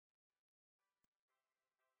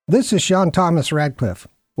This is Sean Thomas Radcliffe.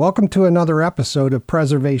 Welcome to another episode of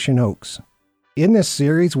Preservation Oaks. In this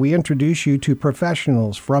series, we introduce you to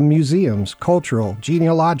professionals from museums, cultural,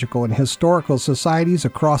 genealogical, and historical societies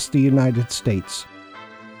across the United States.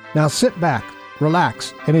 Now sit back,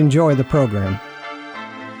 relax, and enjoy the program.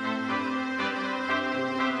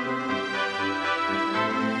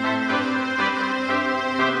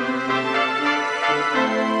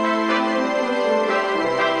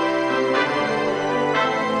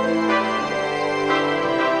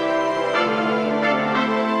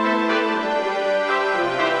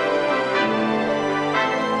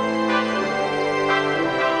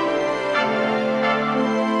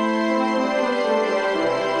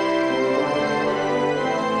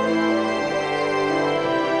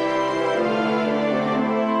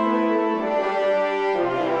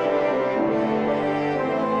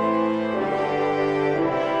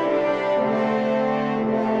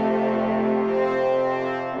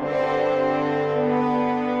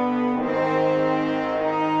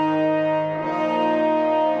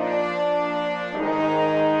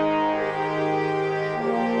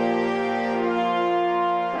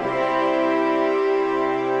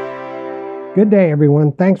 Good day,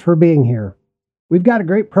 everyone. Thanks for being here. We've got a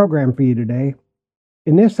great program for you today.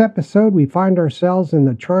 In this episode, we find ourselves in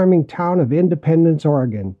the charming town of Independence,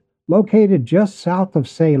 Oregon, located just south of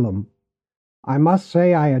Salem. I must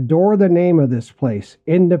say I adore the name of this place,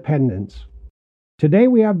 Independence. Today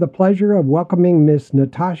we have the pleasure of welcoming Miss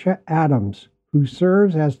Natascha Adams, who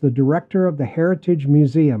serves as the director of the Heritage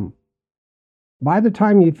Museum. By the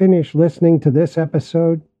time you finish listening to this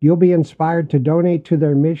episode, you'll be inspired to donate to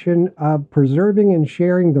their mission of preserving and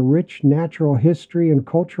sharing the rich natural history and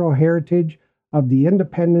cultural heritage of the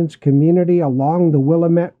Independence community along the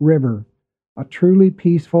Willamette River, a truly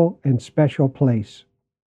peaceful and special place.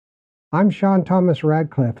 I'm Sean Thomas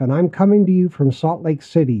Radcliffe, and I'm coming to you from Salt Lake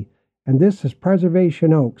City, and this is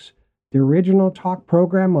Preservation Oaks, the original talk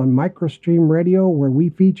program on Microstream Radio where we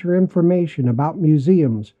feature information about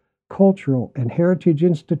museums, cultural and heritage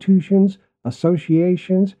institutions,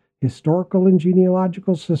 associations, historical and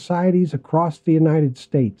genealogical societies across the United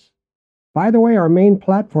States. By the way, our main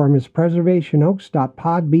platform is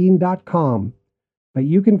preservationoaks.podbean.com, but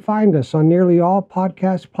you can find us on nearly all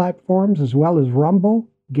podcast platforms as well as Rumble,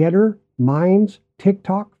 Getter, Minds,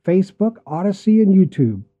 TikTok, Facebook, Odyssey, and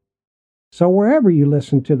YouTube. So wherever you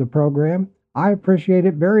listen to the program, I appreciate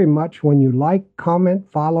it very much when you like, comment,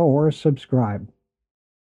 follow, or subscribe.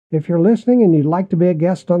 If you're listening and you'd like to be a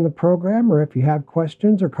guest on the program, or if you have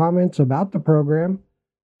questions or comments about the program,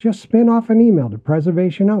 just spin off an email to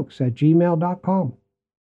preservationoaks@gmail.com.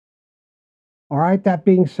 All right, that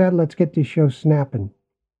being said, let's get this show snapping.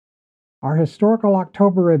 Our historical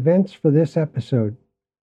October events for this episode.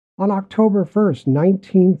 On October 1st,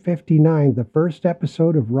 1959, the first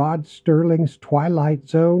episode of Rod Serling's Twilight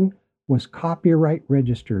Zone was copyright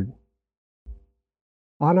registered.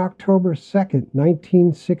 On October 2nd,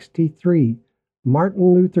 1963,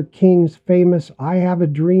 Martin Luther King's famous I Have a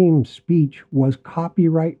Dream speech was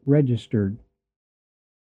copyright registered.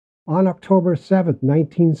 On October 7th,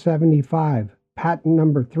 1975, patent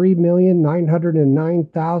number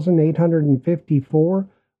 3,909,854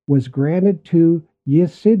 was granted to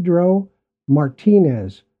Ysidro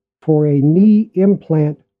Martinez for a knee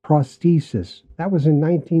implant prosthesis. That was in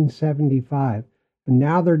 1975, and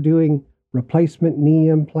now they're doing replacement knee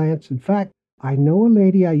implants. In fact, I know a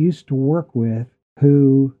lady I used to work with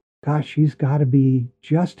who, she's got to be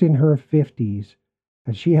just in her 50s,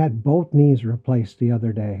 and she had both knees replaced the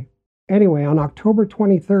other day. Anyway, on October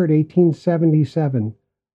 23rd, 1877,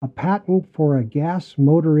 a patent for a gas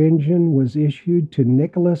motor engine was issued to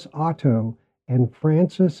Nicholas Otto and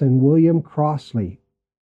Francis and William Crossley.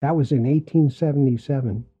 That was in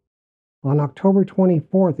 1877. On October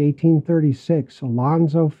 24th, 1836,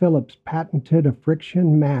 Alonzo Phillips patented a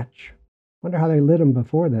friction match. Wonder how they lit them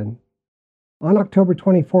before then. On October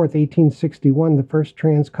 24th, 1861, the first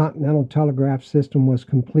transcontinental telegraph system was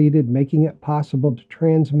completed, making it possible to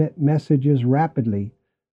transmit messages rapidly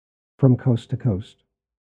from coast to coast.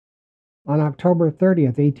 On October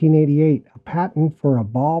 30th, 1888, a patent for a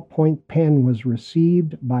ballpoint pen was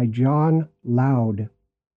received by John Loud.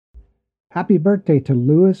 Happy birthday to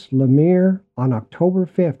Louis Lumiere on October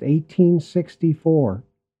 5th, 1864.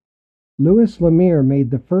 Louis Lumiere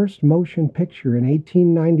made the first motion picture in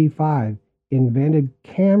 1895, invented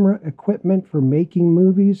camera equipment for making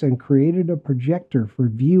movies, and created a projector for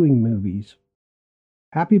viewing movies.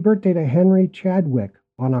 Happy birthday to Henry Chadwick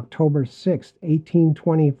on October 6th,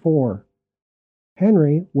 1824.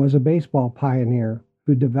 Henry was a baseball pioneer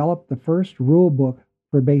who developed the first rule book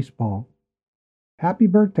for baseball. Happy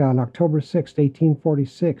birthday on October 6,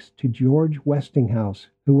 1846, to George Westinghouse,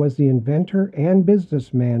 who was the inventor and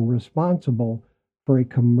businessman responsible for a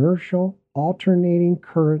commercial alternating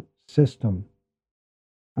current system.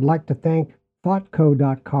 I'd like to thank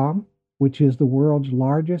thoughtco.com, which is the world's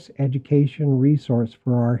largest education resource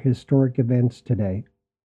for our historic events today.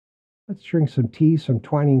 Let's drink some tea, some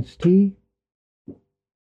Twinings tea.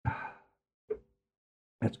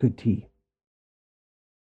 That's good tea.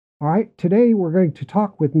 All right, today we're going to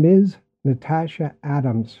talk with Ms. Natascha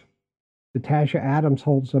Adams. Natascha Adams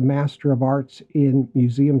holds a Master of Arts in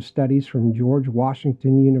Museum Studies from George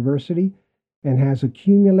Washington University and has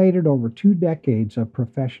accumulated over 2 decades of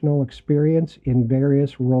professional experience in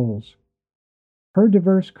various roles. Her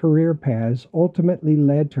diverse career paths ultimately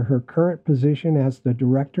led to her current position as the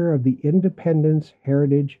director of the Independence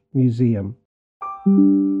Heritage Museum.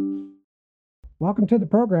 Welcome to the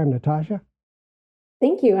program, Natascha.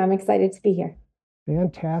 Thank you. I'm excited to be here.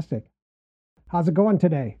 Fantastic. How's it going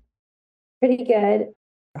today? Pretty good.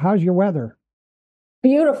 How's your weather?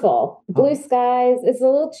 Beautiful. Blue skies. It's a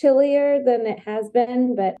little chillier than it has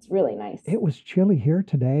been, but it's really nice. It was chilly here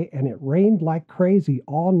today, and it rained like crazy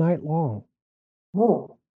all night long.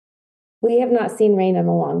 Oh, we have not seen rain in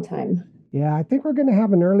a long time. Yeah, I think we're going to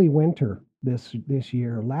have an early winter this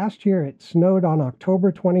year. Last year, it snowed on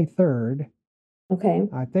October 23rd. Okay.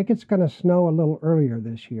 I think it's going to snow a little earlier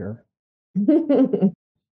this year.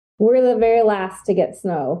 We're the very last to get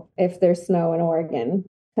snow, if there's snow in Oregon,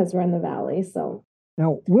 because we're in the valley. So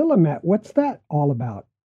now, Willamette, what's that all about?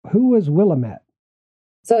 Who was Willamette?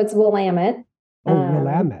 So it's Willamette. Oh,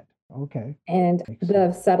 Willamette. Okay. And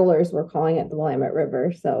the settlers were calling it the Willamette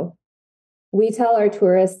River. So we tell our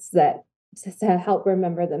tourists that to help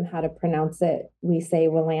remember them how to pronounce it, we say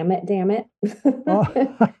Willamette, damn it. Oh.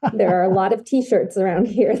 There are a lot of t-shirts around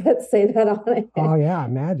here that say that on it. Oh, yeah,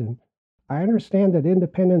 imagine. I understand that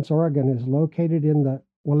Independence, Oregon is located in the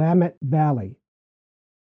Willamette Valley.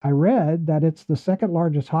 I read that it's the second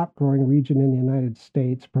largest hop growing region in the United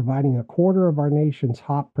States, providing a quarter of our nation's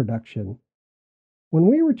hop production. When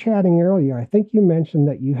we were chatting earlier, I think you mentioned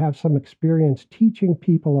that you have some experience teaching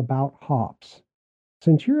people about hops.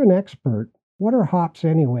 Since you're an expert, what are hops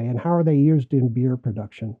anyway, and how are they used in beer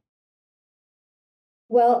production?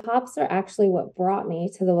 Well, hops are actually what brought me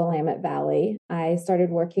to the Willamette Valley. I started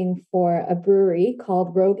working for a brewery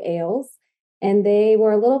called Rogue Ales, and they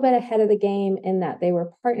were a little bit ahead of the game in that they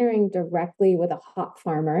were partnering directly with a hop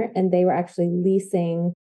farmer, and they were actually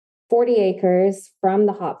leasing 40 acres from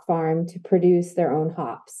the hop farm to produce their own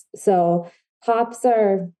hops. So hops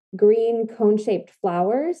are green cone-shaped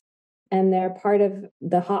flowers, and they're part of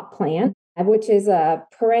the hop plant, which is a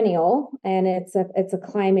perennial, and it's a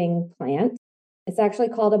climbing plant. It's actually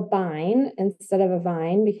called a bine instead of a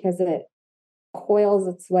vine because it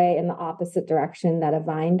coils its way in the opposite direction that a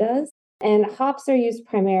vine does. And hops are used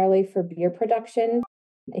primarily for beer production.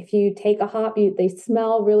 If you take a hop, they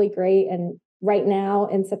smell really great. And right now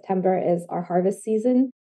in September is our harvest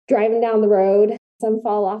season. Driving down the road, some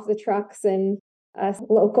fall off the trucks and us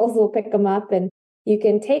locals will pick them up. And you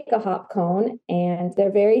can take a hop cone and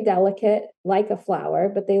they're very delicate, like a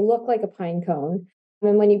flower, but they look like a pine cone.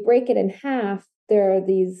 And when you break it in half, there are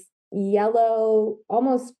these yellow,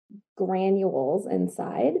 almost granules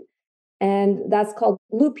inside. And that's called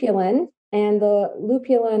lupulin. And the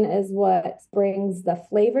lupulin is what brings the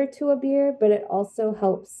flavor to a beer, but it also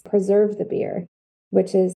helps preserve the beer,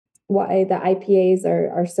 which is why the IPAs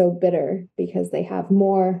are so bitter, because they have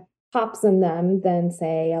more hops in them than,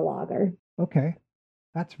 say, a lager. Okay,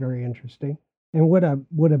 that's very interesting. And would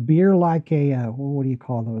a beer like a what do you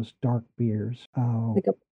call those dark beers? Like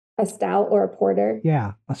a stout or a porter?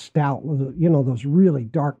 Yeah, a stout. Those really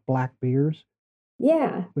dark black beers.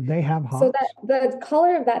 Yeah. Would they have hops? So that the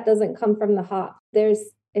color of that doesn't come from the hop.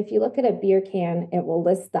 If you look at a beer can, it will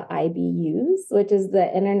list the IBUs, which is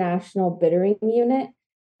the International Bittering Unit,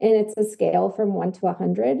 and it's a scale from 1 to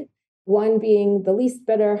 100. 1 being the least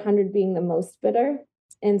bitter, 100 being the most bitter.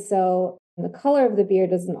 And so the color of the beer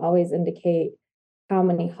doesn't always indicate how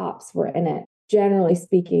many hops were in it. Generally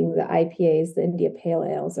speaking, the IPAs, the India Pale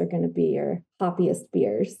Ales, are going to be your hoppiest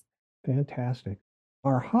beers. Fantastic.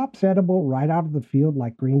 Are hops edible right out of the field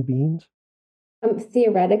like green beans?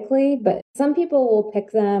 Theoretically, but some people will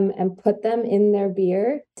pick them and put them in their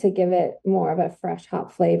beer to give it more of a fresh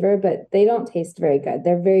hop flavor, but they don't taste very good.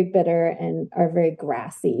 They're very bitter and are very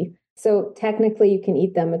grassy. So technically you can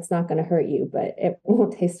eat them. It's not going to hurt you, but it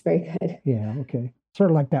won't taste very good. Yeah, okay. Sort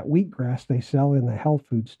of like that wheatgrass they sell in the health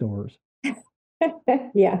food stores.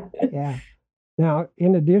 Yeah. Yeah. Now,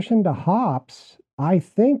 in addition to hops, I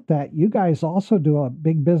think that you guys also do a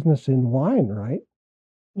big business in wine, right?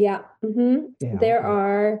 Yeah. Yeah, There okay.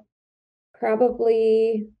 are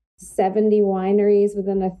probably 70 wineries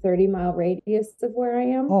within a 30-mile radius of where I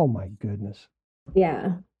am. Oh my goodness.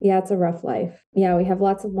 Yeah. Yeah, it's a rough life. Yeah, we have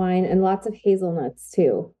lots of wine and lots of hazelnuts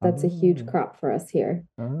too. That's a huge Oh, crop for us here.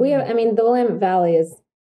 We have, oh. I mean, the Willamette Valley is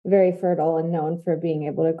very fertile and known for being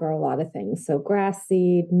able to grow a lot of things. So grass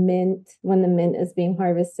seed, mint, when the mint is being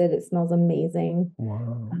harvested, it smells amazing.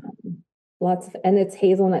 Wow. Lots of, and it's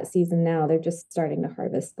hazelnut season now. They're just starting to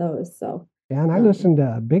harvest those. So, Yeah, and I um, listen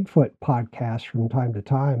to Bigfoot podcasts from time to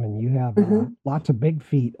time, and you have uh-huh. lots of big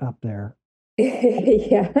feet up there.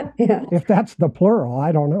 Yeah, yeah. If that's the plural,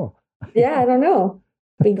 I don't know. Yeah, I don't know.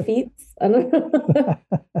 Big feet. I don't know.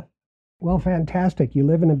 Well, fantastic. You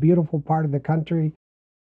live in a beautiful part of the country.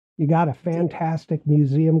 You got a fantastic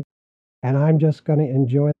museum, and I'm just going to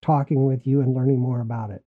enjoy talking with you and learning more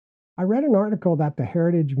about it. I read an article that the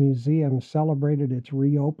Heritage Museum celebrated its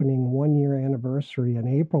reopening 1 year anniversary in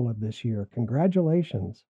April of this year.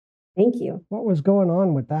 Congratulations. Thank you. What was going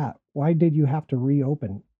on with that? Why did you have to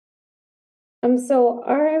reopen? So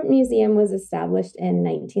our museum was established in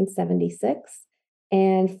 1976,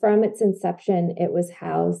 and from its inception, it was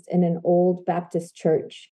housed in an old Baptist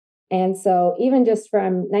church. And so even just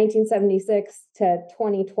from 1976 to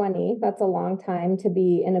 2020, that's a long time to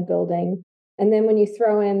be in a building. And then when you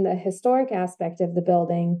throw in the historic aspect of the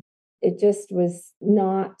building, it just was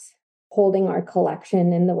not holding our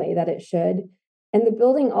collection in the way that it should. And the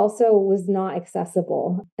building also was not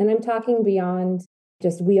accessible. And I'm talking beyond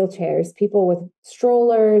just wheelchairs. People with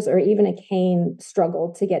strollers or even a cane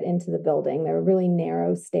struggled to get into the building. There were really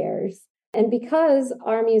narrow stairs. And because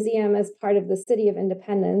our museum is part of the City of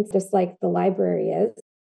Independence, just like the library is,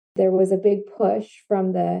 there was a big push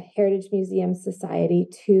from the Heritage Museum Society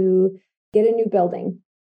to get a new building.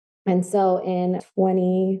 And so in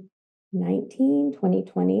 2019,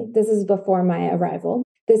 2020, this is before my arrival,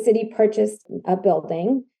 the city purchased a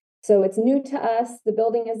building. So it's new to us. The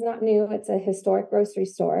building is not new, it's a historic grocery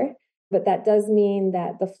store. But that does mean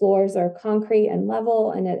that the floors are concrete and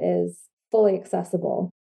level and it is fully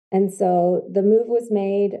accessible. And so the move was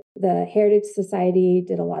made. The Heritage Society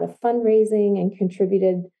did a lot of fundraising and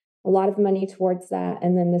contributed a lot of money towards that.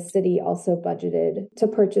 And then the city also budgeted to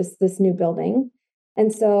purchase this new building.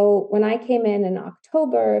 And so when I came in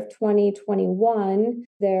October of 2021,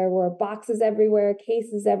 there were boxes everywhere,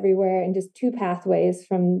 cases everywhere, and just two pathways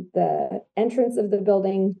from the entrance of the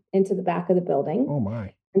building into the back of the building. Oh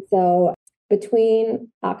my. And so between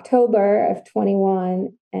October of 21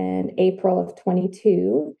 and April of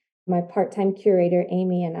 22, my part-time curator,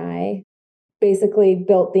 Amy, and I basically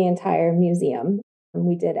built the entire museum. And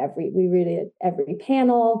we redid every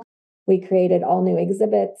panel. We created all new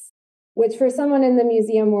exhibits, which for someone in the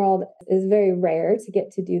museum world is very rare to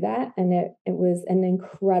get to do that. And it was an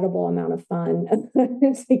incredible amount of fun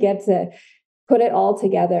to get to put it all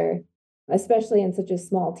together, especially in such a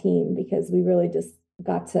small team, because we really just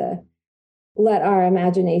got to let our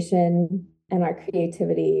imagination and our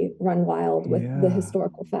creativity run wild with the Yeah,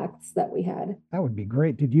 historical facts that we had. that would be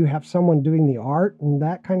great. Did you have someone doing the art and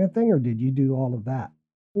that kind of thing, or did you do all of that?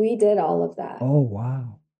 We did all of that. Oh,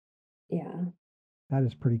 wow. Yeah, That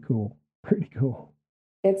is pretty cool. Pretty cool.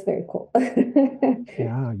 it's very cool. Yeah, But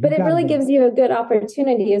you've it got to really be. gives you a good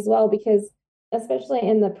opportunity as well, because especially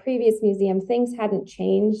in the previous museum, things hadn't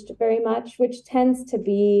changed very much, which tends to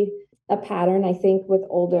be a pattern, I think, with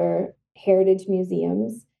older heritage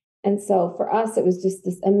museums. And so for us, it was just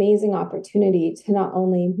this amazing opportunity to not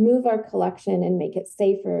only move our collection and make it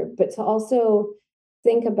safer, but to also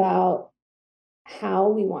think about how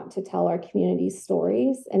we want to tell our community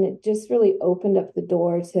stories. And it just really opened up the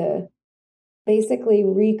door to basically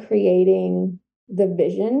recreating the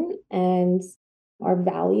vision and our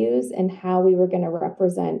values and how we were going to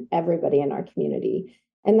represent everybody in our community.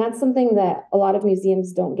 And that's something that a lot of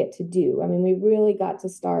museums don't get to do. I mean, we really got to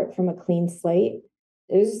start from a clean slate.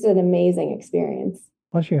 It was just an amazing experience.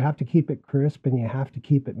 Plus, you have to keep it crisp and you have to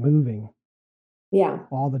keep it moving Yeah.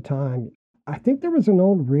 all the time. I think there was an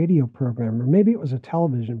old radio program, or maybe it was a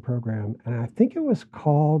television program, and I think it was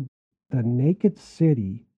called The Naked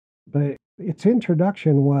City. But its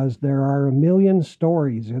introduction was there are a million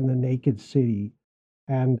stories in the naked city.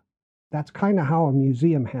 And that's kind of how a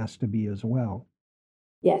museum has to be as well.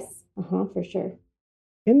 Yes. For sure.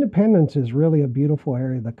 Independence is really a beautiful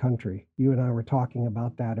area of the country. You and I were talking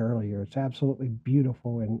about that earlier. It's absolutely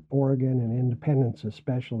beautiful in Oregon and Independence,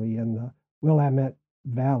 especially in the Willamette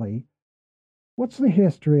Valley. What's the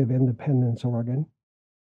history of Independence, Oregon?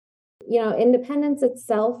 Independence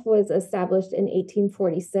itself was established in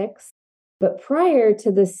 1846. But prior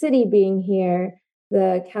to the city being here,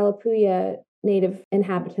 the Kalapuya Native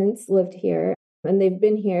inhabitants lived here. and they've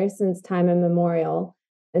been here since time immemorial.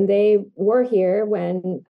 And they were here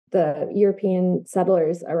when the European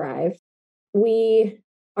settlers arrived. We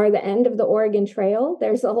are the end of the Oregon Trail.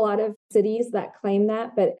 There's a lot of cities that claim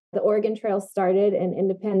that, but the Oregon Trail started in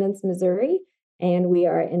Independence, Missouri, and we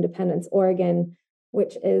are at Independence, Oregon,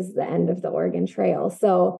 which is the end of the Oregon Trail.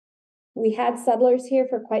 So we had settlers here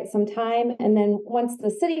for quite some time. And then once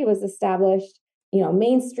the city was established,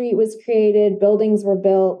 Main Street was created, buildings were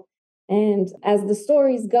built. And as the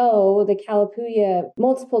stories go, the Kalapuya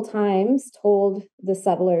multiple times told the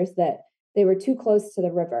settlers that they were too close to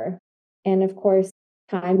the river. And of course,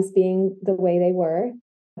 times being the way they were,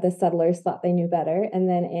 the settlers thought they knew better. And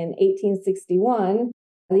then in 1861,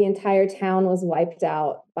 the entire town was wiped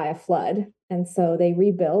out by a flood. And so they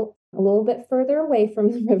rebuilt a little bit further away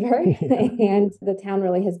from the river. And the town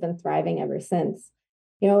really has been thriving ever since.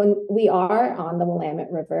 And we are on the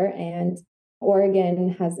Willamette River, and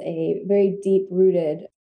Oregon has a very deep-rooted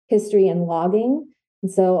history in logging.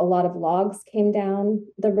 And so a lot of logs came down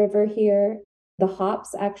the river here. The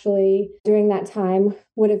hops actually during that time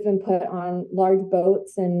would have been put on large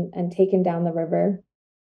boats and taken down the river.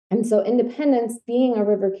 And so Independence, being a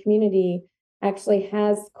river community, actually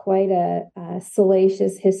has quite a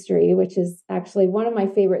salacious history, which is actually one of my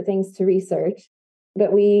favorite things to research.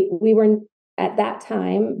 But we were at that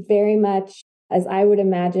time very much, as I would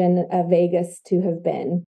imagine, a Vegas to have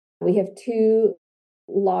been. We have two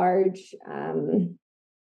large,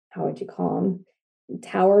 how would you call them,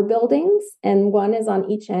 tower buildings, and one is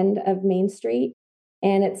on each end of Main Street.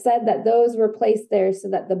 And it said that those were placed there so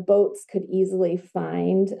that the boats could easily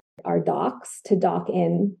find our docks to dock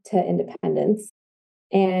in to Independence.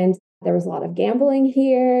 And there was a lot of gambling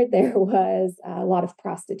here. There was a lot of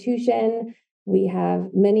prostitution. We have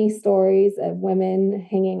many stories of women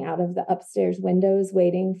hanging out of the upstairs windows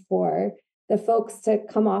waiting for the folks to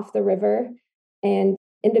come off the river. And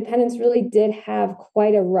Independence really did have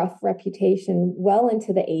quite a rough reputation well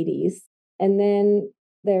into the 80s. And then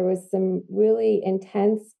there was some really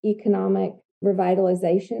intense economic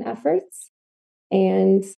revitalization efforts,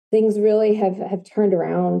 and things really have turned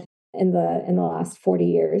around in the last 40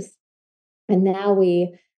 years. And now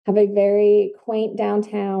we have a very quaint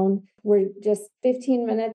downtown. We're just 15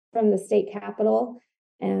 minutes from the state capitol,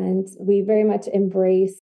 and we very much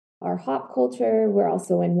embrace our hop culture. We're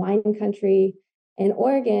also in wine country. And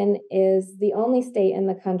Oregon is the only state in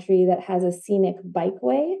the country that has a scenic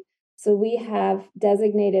bikeway. So we have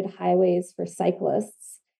designated highways for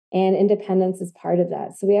cyclists, and Independence is part of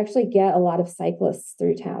that. So we actually get a lot of cyclists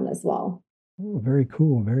through town as well. Oh, very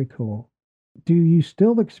cool. Very cool. Do you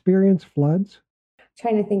still experience floods?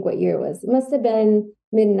 Trying to think what year it was. It must have been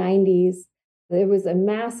mid-90s. There was a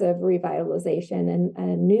massive revitalization, and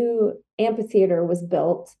a new amphitheater was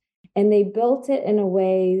built, and they built it in a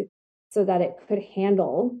way so that it could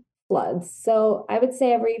handle floods. So I would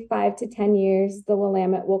say every 5 to 10 years, the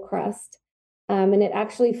Willamette will crest, and it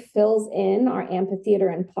actually fills in our amphitheater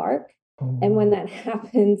and park. Oh. And when that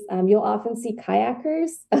happens, you'll often see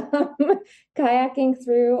kayakers kayaking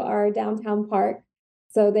through our downtown park.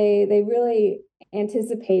 So they really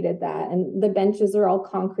anticipated that. And the benches are all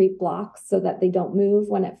concrete blocks so that they don't move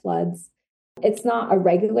when it floods. It's not a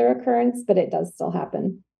regular occurrence, but it does still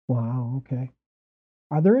happen. Wow, okay.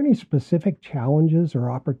 Are there any specific challenges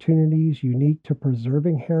or opportunities unique to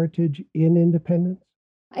preserving heritage in Independence?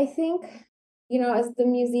 I think, as the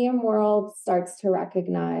museum world starts to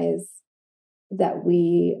recognize that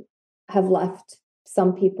we have left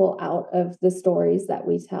some people out of the stories that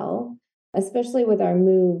we tell, especially with our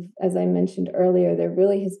move, as I mentioned earlier, there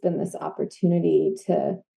really has been this opportunity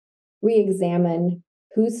to re-examine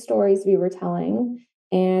whose stories we were telling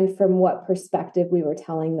and from what perspective we were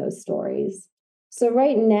telling those stories. So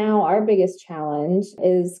right now, our biggest challenge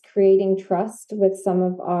is creating trust with some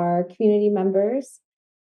of our community members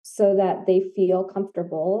so that they feel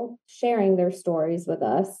comfortable sharing their stories with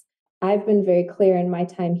us. I've been very clear in my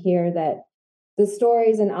time here that the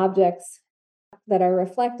stories and objects that are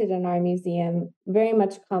reflected in our museum very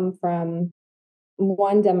much come from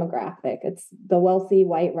one demographic. It's the wealthy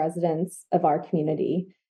white residents of our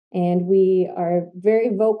community. And we are very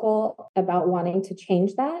vocal about wanting to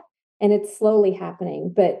change that. And it's slowly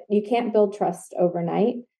happening, but you can't build trust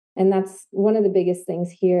overnight. And that's one of the biggest things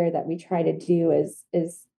here that we try to do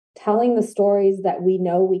is telling the stories that we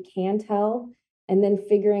know we can tell, and then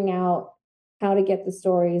figuring out how to get the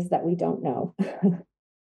stories that we don't know.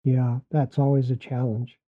 Yeah, that's always a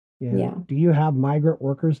challenge. Yeah. Do you have migrant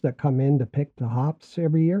workers that come in to pick the hops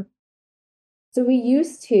every year? So we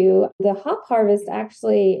used to. The hop harvest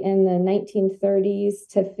actually in the 1930s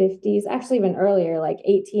to 50s, actually even earlier, like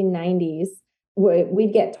 1890s,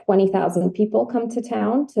 we'd get 20,000 people come to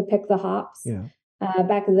town to pick the hops. Yeah.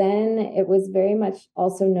 Back then, it was very much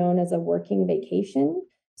also known as a working vacation.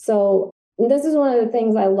 So this is one of the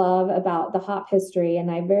things I love about the hop history, and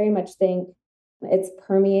I very much think it's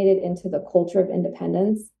permeated into the culture of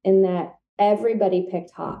independence in that everybody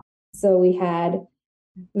picked hop. So we had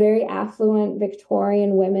very affluent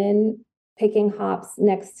Victorian women picking hops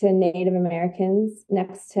next to Native Americans,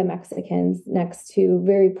 next to Mexicans, next to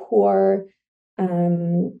very poor,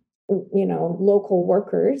 local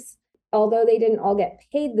workers. Although they didn't all get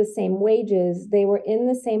paid the same wages, they were in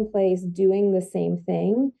the same place doing the same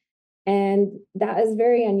thing. And that is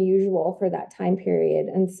very unusual for that time period.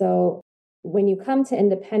 And so when you come to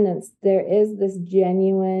independence, there is this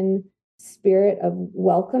genuine spirit of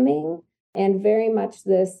welcoming and very much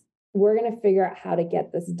this, we're going to figure out how to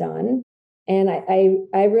get this done. And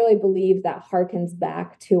I really believe that harkens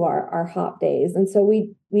back to our hop days. And so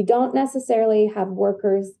we don't necessarily have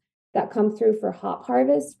workers that come through for hop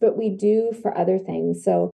harvest, but we do for other things.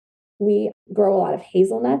 So we grow a lot of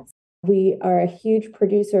hazelnuts. We are a huge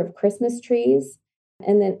producer of Christmas trees.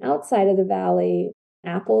 And then outside of the valley,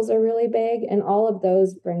 apples are really big. And all of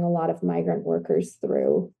those bring a lot of migrant workers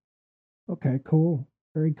through. Okay, cool.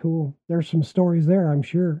 Very cool. There's some stories there, I'm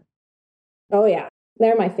sure. Oh, yeah.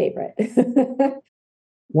 They're my favorite.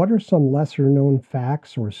 What are some lesser known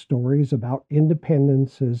facts or stories about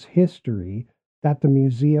Independence's history that the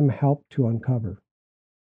museum helped to uncover?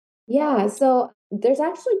 Yeah, so there's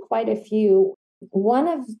actually quite a few. One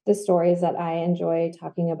of the stories that I enjoy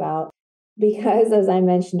talking about, because as I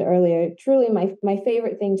mentioned earlier, truly my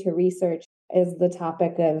favorite thing to research is the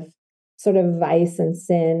topic of sort of vice and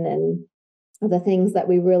sin and the things that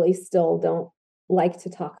we really still don't like to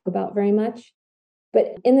talk about very much.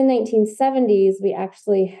 But in the 1970s, we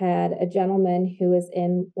actually had a gentleman who was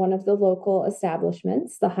in one of the local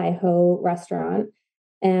establishments, the Hi Ho restaurant.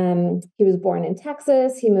 And he was born in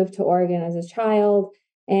Texas. He moved to Oregon as a child.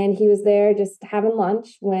 And he was there just having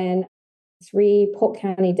lunch when 3 Polk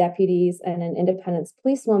County deputies and an Independence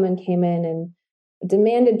policewoman came in and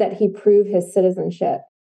demanded that he prove his citizenship,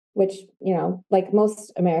 which, like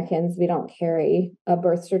most Americans, we don't carry a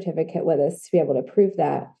birth certificate with us to be able to prove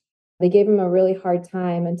that. They gave him a really hard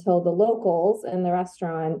time until the locals in the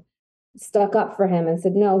restaurant stuck up for him and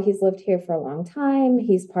said, no, he's lived here for a long time.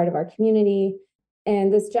 He's part of our community.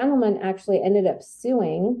 And this gentleman actually ended up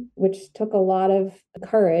suing, which took a lot of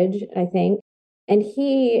courage, I think. And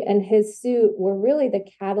he and his suit were really the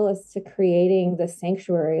catalyst to creating the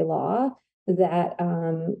sanctuary law that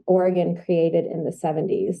Oregon created in the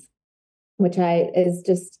 70s, which is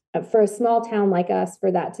just for a small town like us,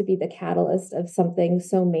 for that to be the catalyst of something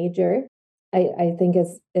so major, I think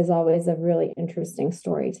is always a really interesting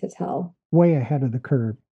story to tell. Way ahead of the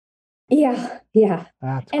curve. Yeah.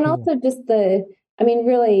 That's And cool. also just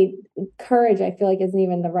really, courage, I feel like isn't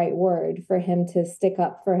even the right word for him to stick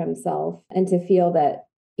up for himself and to feel that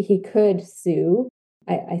he could sue,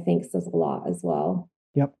 I think says a lot as well.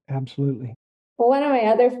 Yep, absolutely. Well, one of my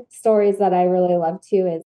other stories that I really love too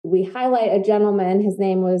is we highlight a gentleman. His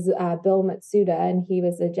name was Bill Matsuda, and he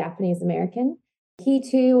was a Japanese American. He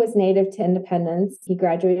too was native to Independence. He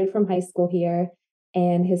graduated from high school here,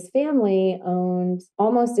 and his family owned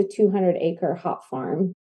almost a 200-acre hop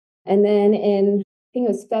farm. And then I think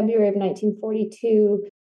it was February of 1942,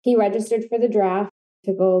 he registered for the draft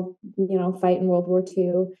to go, fight in World War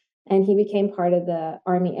II, and he became part of the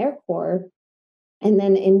Army Air Corps. And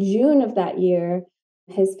then in June of that year,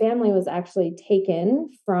 his family was actually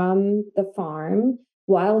taken from the farm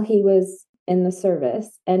while he was in the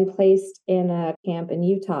service and placed in a camp in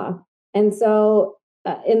Utah. And so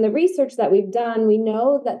in the research that we've done, we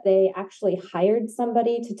know that they actually hired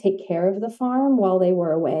somebody to take care of the farm while they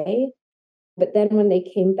were away. But then when they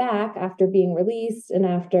came back after being released and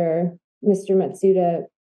after Mr. Matsuda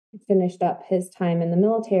finished up his time in the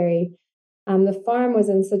military, the farm was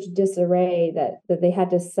in such disarray that they had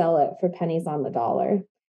to sell it for pennies on the dollar.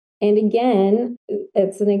 And again,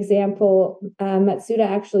 it's an example. Matsuda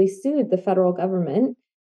actually sued the federal government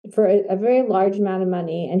for a very large amount of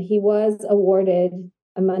money, and he was awarded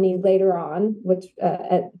money later on, which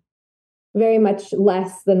at very much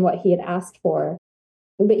less than what he had asked for.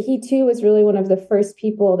 But he too was really one of the first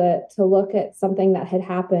people to look at something that had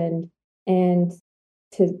happened and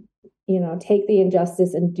to take the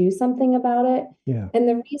injustice and do something about it. Yeah. And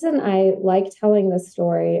the reason I like telling this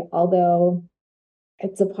story, although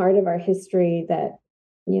it's a part of our history that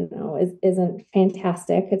isn't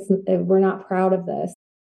fantastic, we're not proud of this.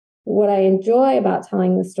 What I enjoy about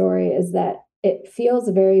telling the story is that it feels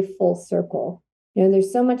very full circle.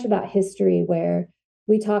 There's so much about history where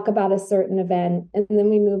we talk about a certain event, and then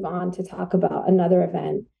we move on to talk about another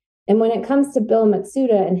event. And when it comes to Bill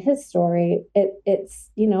Matsuda and his story,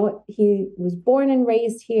 it's, he was born and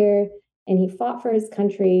raised here and he fought for his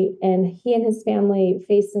country and he and his family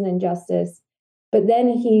faced an injustice. But then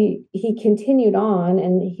he continued on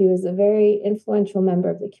and he was a very influential member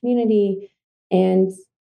of the community. And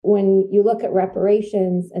when you look at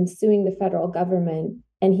reparations and suing the federal government,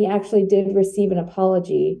 and he actually did receive an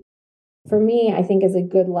apology, for me, I think is a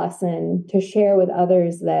good lesson to share with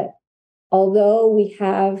others that although we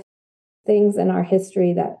have things in our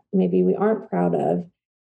history that maybe we aren't proud of,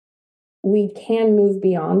 we can move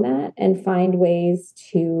beyond that and find ways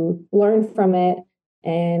to learn from it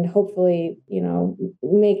and hopefully,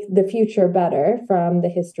 make the future better from the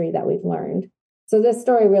history that we've learned. So this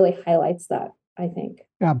story really highlights that, I think.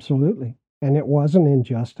 Absolutely. And it was an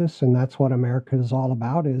injustice, and that's what America is all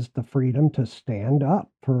about, is the freedom to stand up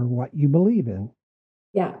for what you believe in.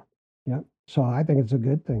 Yeah. Yeah. So I think it's a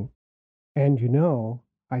good thing. And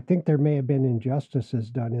I think there may have been injustices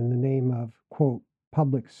done in the name of, quote,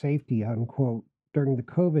 public safety, unquote, during the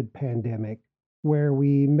COVID pandemic, where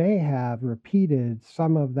we may have repeated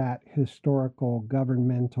some of that historical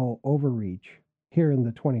governmental overreach here in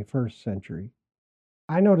the 21st century.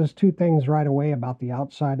 I noticed two things right away about the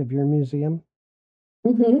outside of your museum.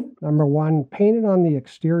 Mm-hmm. Number one, painted on the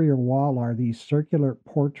exterior wall are these circular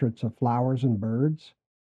portraits of flowers and birds,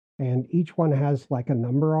 and each one has like a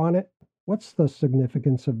number on it. What's the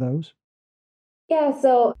significance of those? Yeah,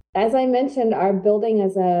 so as I mentioned, our building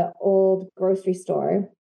is an old grocery store,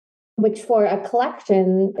 which for a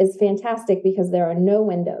collection is fantastic because there are no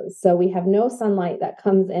windows. So we have no sunlight that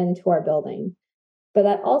comes into our building. But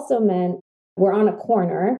that also meant we're on a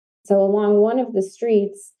corner. So along one of the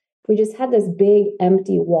streets, we just had this big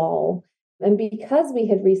empty wall. And because we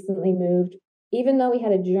had recently moved, even though we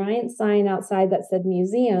had a giant sign outside that said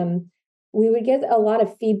museum, we would get a lot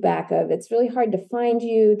of feedback of it's really hard to find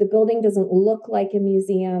you. The building doesn't look like a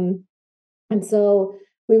museum. And so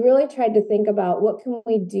we really tried to think about what can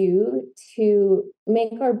we do to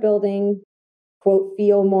make our building, quote,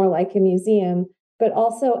 feel more like a museum, but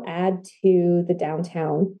also add to the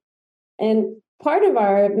downtown. And part of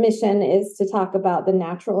our mission is to talk about the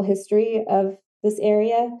natural history of this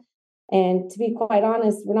area. And to be quite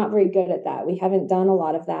honest, we're not very good at that. We haven't done a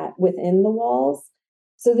lot of that within the walls.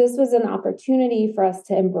 So this was an opportunity for us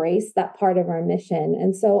to embrace that part of our mission.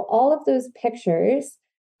 And so all of those pictures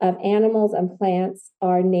of animals and plants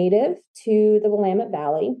are native to the Willamette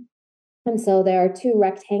Valley. And so there are two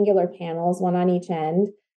rectangular panels, one on each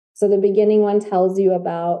end. So the beginning one tells you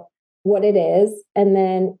about what it is, and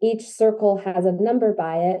then each circle has a number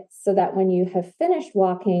by it so that when you have finished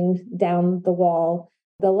walking down the wall,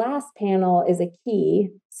 the last panel is a key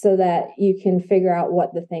so that you can figure out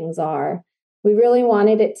what the things are. We really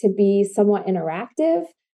wanted it to be somewhat interactive,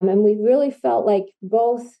 and we really felt like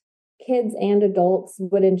both kids and adults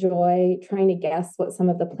would enjoy trying to guess what some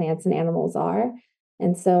of the plants and animals are.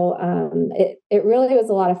 And so it really was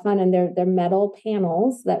a lot of fun. And they're metal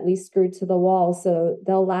panels that we screwed to the wall, so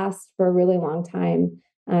they'll last for a really long time.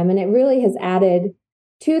 And it really has added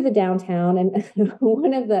to the downtown. And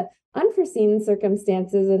one of the unforeseen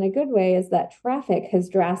circumstances in a good way is that traffic has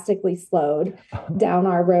drastically slowed down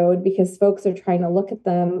our road because folks are trying to look at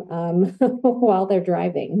them while they're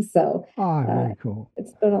driving. So Very cool.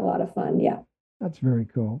 It's been a lot of fun. Yeah. That's very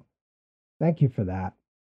cool. Thank you for that.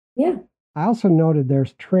 Yeah. I also noted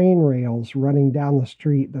there's train rails running down the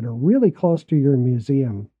street that are really close to your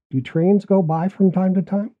museum. Do trains go by from time to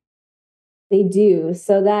time? They do.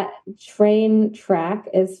 So that train track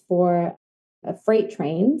is for freight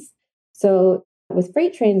trains. So with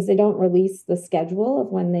freight trains, they don't release the schedule of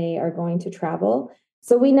when they are going to travel.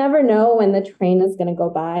 So we never know when the train is going to go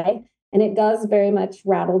by. And it does very much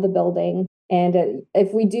rattle the building. And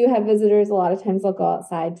if we do have visitors, a lot of times they'll go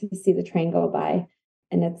outside to see the train go by.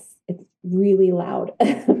 And it's really loud.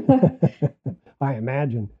 I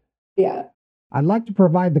imagine. Yeah. I'd like to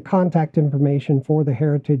provide the contact information for the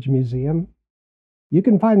Heritage Museum. You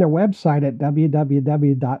can find their website at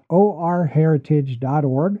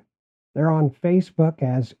www.orheritage.org. They're on Facebook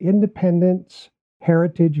as Independence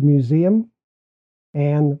Heritage Museum.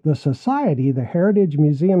 And the Society, the Heritage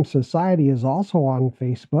Museum Society, is also on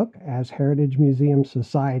Facebook as Heritage Museum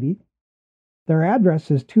Society. Their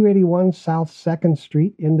address is 281 South 2nd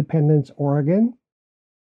Street, Independence, Oregon.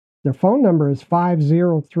 Their phone number is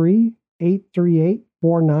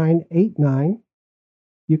 503-838-4989.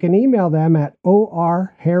 You can email them at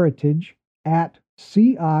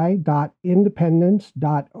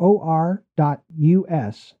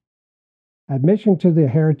orheritage@ci.independence.or.us. Admission to the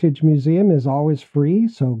Heritage Museum is always free,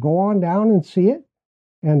 so go on down and see it.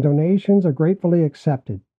 and donations are gratefully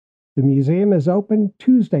accepted. The museum is open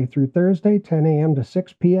Tuesday through Thursday, 10 a.m. to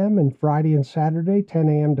 6 p.m., and Friday and Saturday, 10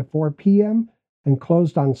 a.m. to 4 p.m., and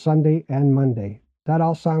closed on Sunday and Monday. That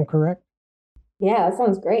all sound correct? Yeah, that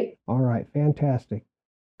sounds great. All right, fantastic.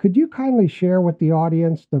 Could you kindly share with the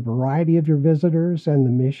audience the variety of your visitors and the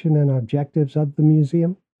mission and objectives of the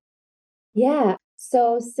museum? Yeah.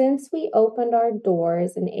 So since we opened our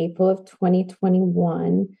doors in April of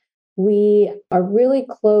 2021, we are really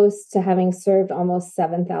close to having served almost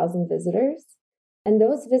 7,000 visitors. And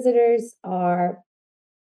those visitors are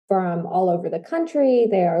from all over the country.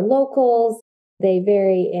 They are locals. They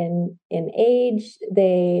vary in age.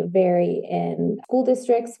 They vary in school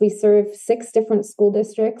districts. We serve 6 different school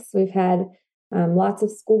districts. We've had lots of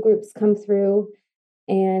school groups come through,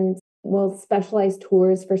 and we'll specialize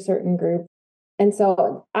tours for certain groups. And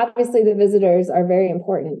so obviously the visitors are very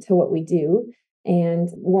important to what we do. And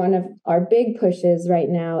one of our big pushes right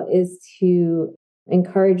now is to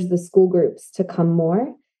encourage the school groups to come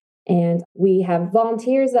more. And we have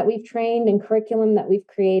volunteers that we've trained and curriculum that we've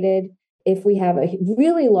created. If we have a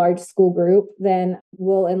really large school group, then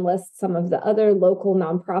we'll enlist some of the other local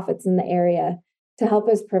nonprofits in the area to help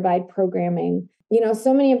us provide programming.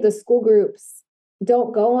 So many of the school groups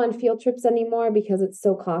don't go on field trips anymore because it's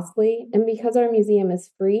so costly. And because our museum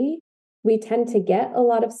is free, we tend to get a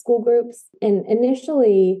lot of school groups. And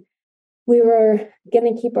initially, we were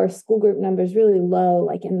going to keep our school group numbers really low,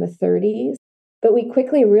 like in the 30s. But we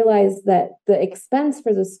quickly realized that the expense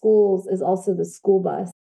for the schools is also the school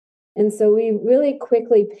bus. And so we really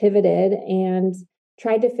quickly pivoted and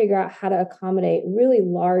tried to figure out how to accommodate really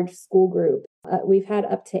large school groups. We've had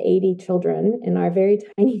up to 80 children in our very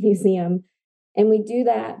tiny museum. And we do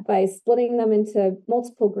that by splitting them into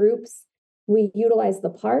multiple groups. We utilize the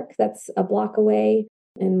park that's a block away,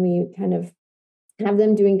 and we kind of have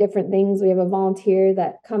them doing different things. We have a volunteer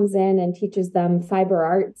that comes in and teaches them fiber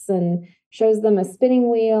arts and shows them a spinning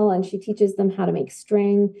wheel, and she teaches them how to make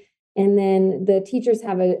string. And then the teachers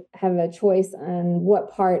have a choice on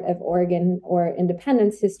what part of Oregon or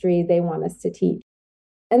independence history they want us to teach.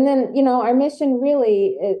 And then, our mission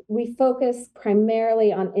really, we focus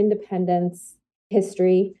primarily on independence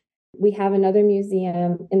history. We have another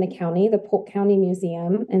museum in the county, the Polk County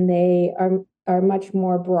Museum, and they are much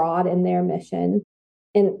more broad in their mission.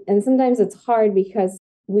 And sometimes it's hard because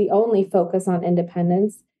we only focus on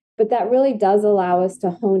independence, but that really does allow us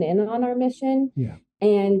to hone in on our mission. Yeah.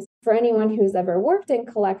 And for anyone who's ever worked in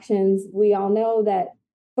collections, we all know that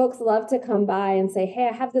folks love to come by and say, hey,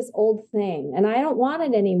 I have this old thing and I don't want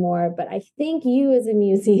it anymore, but I think you as a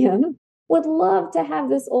museum would love to have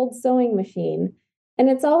this old sewing machine. And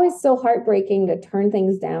it's always so heartbreaking to turn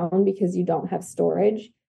things down because you don't have storage.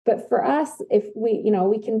 But for us, if we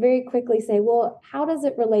can very quickly say, well, how does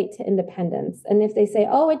it relate to independence? And if they say,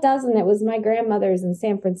 oh, it doesn't, it was my grandmother's in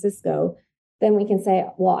San Francisco, then we can say,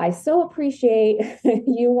 well, I so appreciate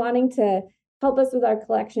you wanting to help us with our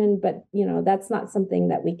collection, but that's not something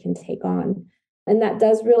that we can take on. And that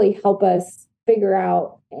does really help us figure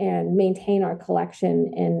out and maintain our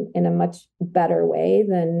collection in a much better way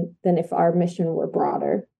than if our mission were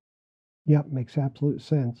broader. Yep, makes absolute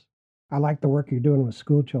sense. I like the work you're doing with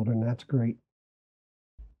school children. That's great.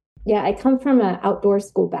 Yeah, I come from an outdoor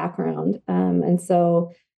school background. And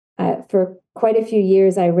so for quite a few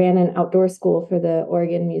years, I ran an outdoor school for the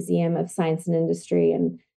Oregon Museum of Science and Industry.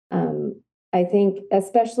 And I think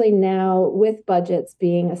especially now with budgets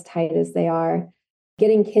being as tight as they are,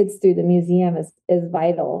 getting kids through the museum is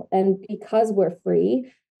vital. And because we're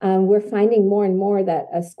free, we're finding more and more that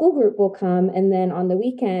a school group will come, and then on the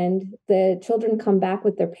weekend, the children come back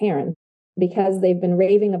with their parents because they've been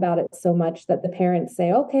raving about it so much that the parents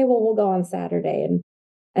say, okay, well, we'll go on Saturday.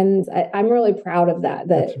 And I'm really proud of that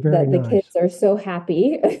the kids are so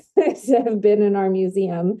happy to have been in our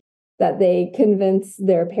museum that they convince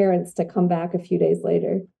their parents to come back a few days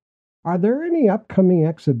later. Are there any upcoming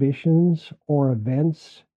exhibitions or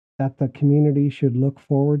events that the community should look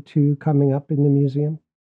forward to coming up in the museum?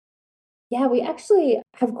 Yeah, we actually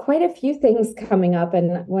have quite a few things coming up.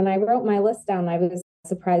 And when I wrote my list down, I was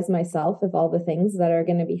surprised myself of all the things that are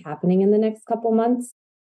going to be happening in the next couple months.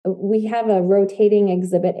 We have a rotating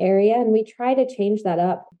exhibit area, and we try to change that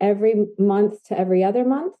up every month to every other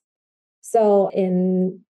month. So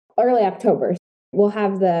in early October, we'll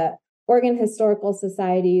have the Oregon Historical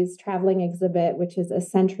Society's traveling exhibit, which is A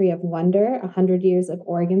Century of Wonder, 100 Years of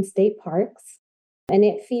Oregon State Parks. And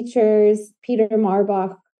it features Peter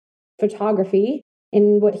Marbach photography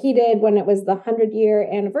in what he did when it was the 100-year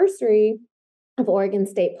anniversary of Oregon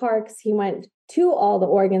State Parks. He went to all the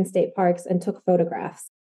Oregon State Parks and took photographs.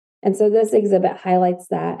 And so this exhibit highlights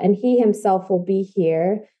that. And he himself will be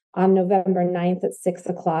here on November 9th at 6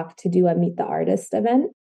 o'clock to do a Meet the Artist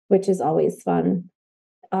event, which is always fun.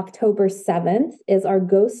 October 7th is our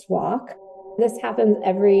Ghost Walk. This happens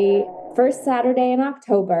every first Saturday in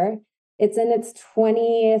October. It's in its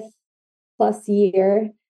 20th plus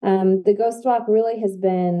year. The Ghost Walk really has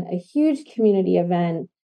been a huge community event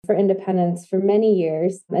for Independence for many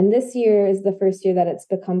years. And this year is the first year that it's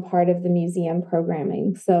become part of the museum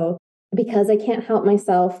programming. So because I can't help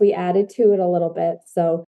myself, we added to it a little bit.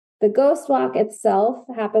 So the Ghost Walk itself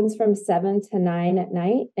happens from 7 to 9 at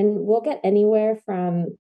night, and we'll get anywhere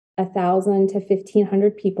from 1,000 to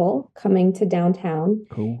 1,500 people coming to downtown.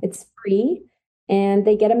 Cool. It's free, and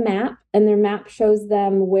they get a map, and their map shows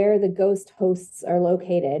them where the ghost hosts are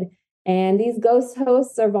located. And these ghost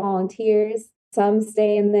hosts are volunteers. Some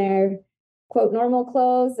stay in their quote normal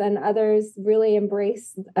clothes, and others really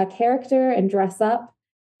embrace a character and dress up.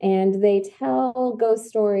 And they tell ghost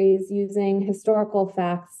stories using historical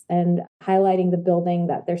facts and highlighting the building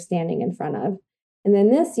that they're standing in front of. And then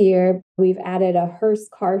this year, we've added a hearse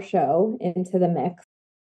car show into the mix.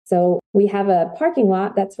 So we have a parking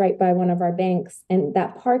lot that's right by one of our banks. And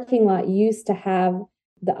that parking lot used to have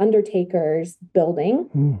the Undertaker's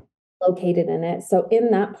building located in it. So in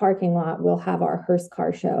that parking lot, we'll have our hearse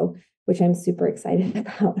car show, which I'm super excited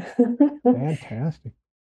about. Fantastic.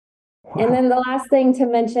 Wow. And then the last thing to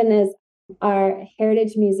mention is our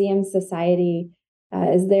Heritage Museum Society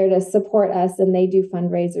is there to support us, and they do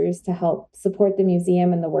fundraisers to help support the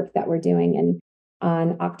museum and the work that we're doing. And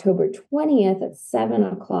on October 20th at 7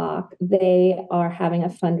 o'clock, they are having a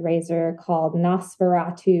fundraiser called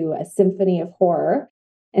Nosferatu, a Symphony of Horror.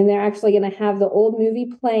 And they're actually going to have the old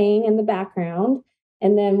movie playing in the background.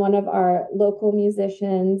 And then one of our local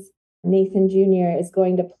musicians, Nathan Jr., is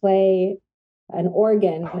going to play an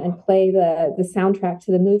organ and play the soundtrack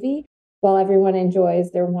to the movie while everyone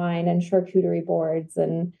enjoys their wine and charcuterie boards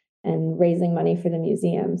and raising money for the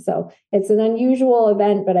museum. So it's an unusual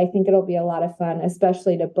event, but I think it'll be a lot of fun,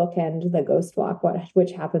 especially to bookend the Ghost Walk,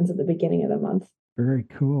 which happens at the beginning of the month. Very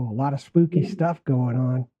cool. A lot of spooky stuff going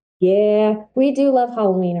on. Yeah, we do love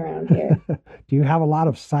Halloween around here. Do you have a lot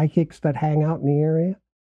of psychics that hang out in the area?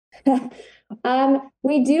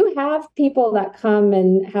 We do have people that come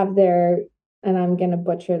and have their, and I'm going to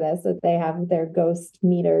butcher this, that they have their ghost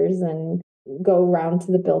meters and go around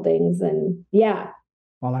to the buildings. And yeah.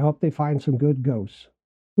 Well, I hope they find some good ghosts.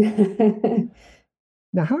 Now,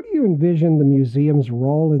 how do you envision the museum's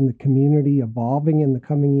role in the community evolving in the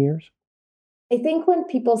coming years? I think when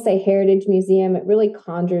people say Heritage Museum, it really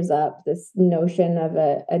conjures up this notion of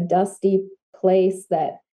a dusty place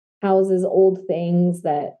that houses old things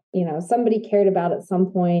that, somebody cared about at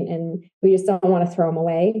some point, and we just don't want to throw them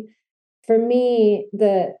away. For me,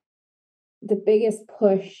 the biggest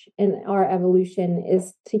push in our evolution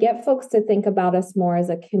is to get folks to think about us more as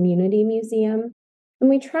a community museum. And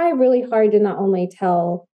we try really hard to not only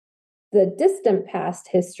tell the distant past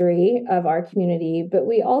history of our community, but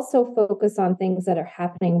we also focus on things that are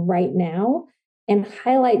happening right now and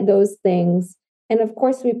highlight those things. And of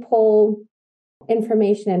course, we pull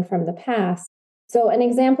information in from the past. So an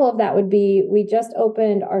example of that would be, we just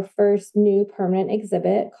opened our first new permanent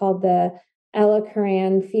exhibit called the Ella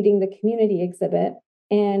Curran Feeding the Community exhibit.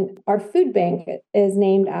 And our food bank is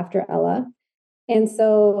named after Ella. And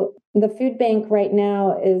so the food bank right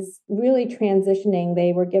now is really transitioning.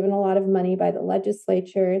 They were given a lot of money by the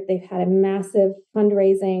legislature. They've had a massive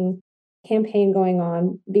fundraising campaign going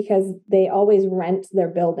on because they always rent their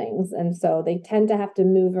buildings. And so they tend to have to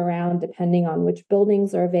move around depending on which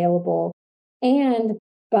buildings are available and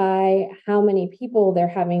by how many people they're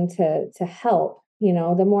having to help.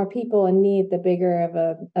 The more people in need, the bigger of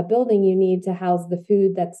a building you need to house the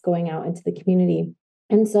food that's going out into the community.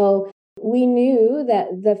 And so we knew that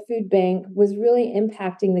the food bank was really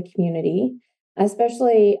impacting the community,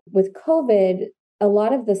 especially with COVID. A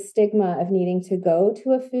lot of the stigma of needing to go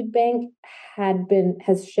to a food bank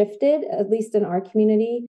has shifted, at least in our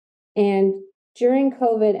community. And during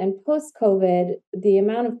COVID and post-COVID, the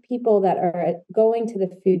amount of people that are going to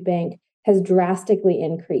the food bank has drastically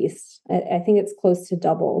increased. I think it's close to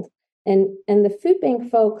doubled. And the food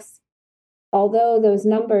bank folks, although those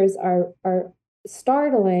numbers are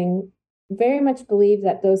startling, very much believe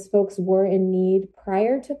that those folks were in need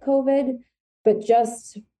prior to COVID, but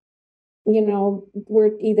just,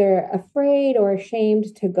 were either afraid or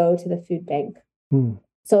ashamed to go to the food bank.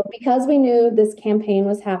 So because we knew this campaign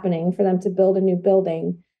was happening for them to build a new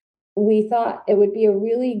building, we thought it would be a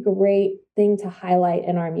really great thing to highlight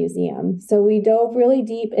in our museum. So we dove really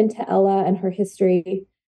deep into Ella and her history.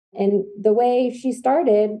 And the way she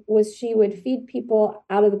started was she would feed people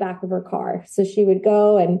out of the back of her car. So she would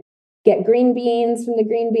go and get green beans from the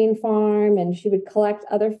green bean farm, and she would collect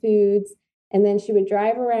other foods. And then she would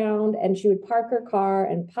drive around and she would park her car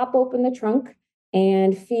and pop open the trunk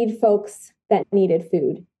and feed folks that needed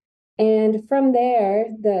food. And from there,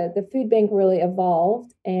 the food bank really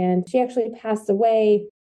evolved. And she actually passed away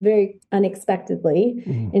very unexpectedly.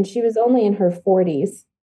 And she was only in her 40s.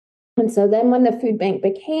 And so then when the food bank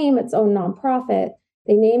became its own nonprofit,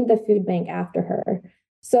 they named the food bank after her.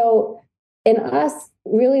 So in us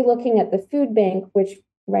really looking at the food bank, which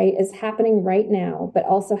right is happening right now, but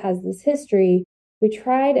also has this history, we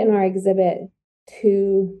tried in our exhibit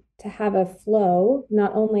to have a flow,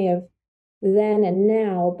 not only of then and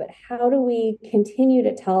now, but how do we continue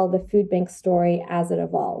to tell the food bank story as it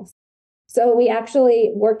evolves? So we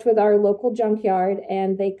actually worked with our local junkyard,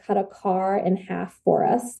 and they cut a car in half for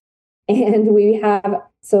us. And we have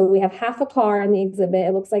half a car in the exhibit.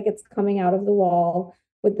 It looks like it's coming out of the wall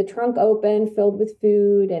with the trunk open, filled with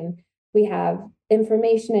food. And we have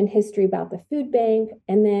information and history about the food bank.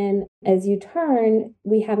 And then as you turn,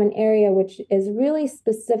 we have an area which is really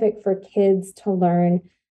specific for kids to learn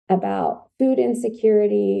about food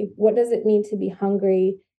insecurity. What does it mean to be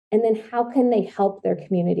hungry? And then how can they help their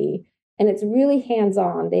community? And it's really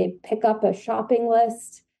hands-on. They pick up a shopping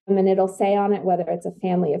list, and it'll say on it whether it's a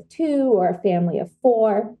family of 2 or a family of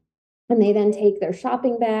 4. And they then take their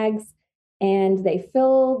shopping bags and they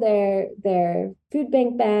fill their food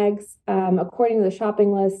bank bags according to the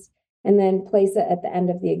shopping list, and then place it at the end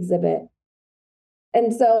of the exhibit.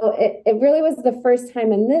 And so it really was the first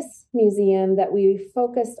time in this museum that we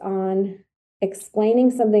focused on explaining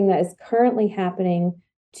something that is currently happening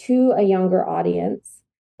to a younger audience.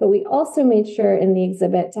 But we also made sure in the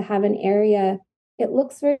exhibit to have an area. It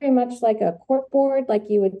looks very much like a corkboard, like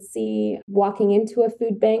you would see walking into a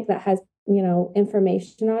food bank that has,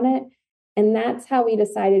 information on it. And that's how we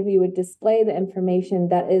decided we would display the information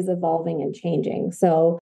that is evolving and changing.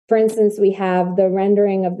 So, for instance, we have the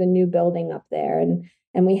rendering of the new building up there, and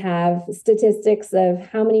we have statistics of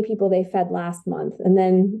how many people they fed last month. And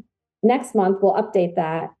then next month, we'll update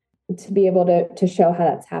that to be able to show how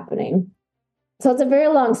that's happening. So it's a very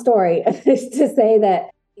long story to say that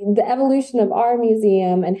the evolution of our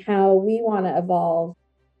museum and how we want to evolve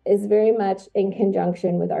is very much in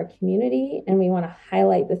conjunction with our community. And we want to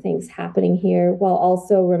highlight the things happening here while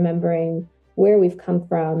also remembering where we've come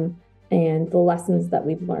from and the lessons that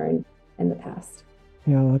we've learned in the past.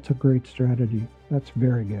 Yeah, that's a great strategy. That's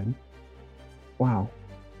very good. Wow.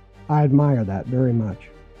 I admire that very much.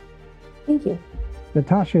 Thank you.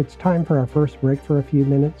 Natascha, it's time for our first break for a few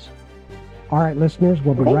minutes. All right, listeners,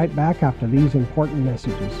 we'll be right back after these important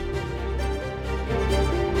messages.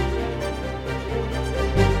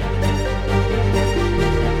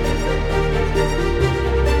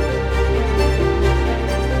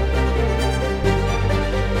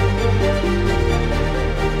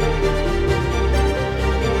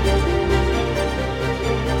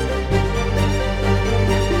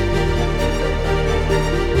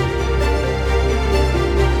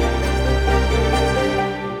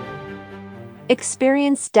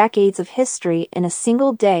 Experience decades of history in a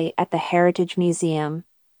single day at the Heritage Museum.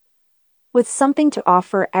 With something to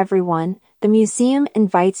offer everyone, the museum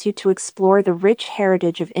invites you to explore the rich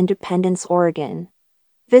heritage of Independence, Oregon.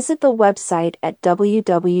 Visit the website at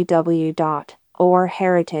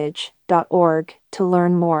www.orheritage.org to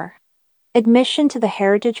learn more. Admission to the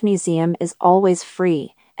Heritage Museum is always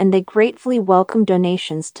free, and they gratefully welcome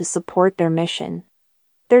donations to support their mission.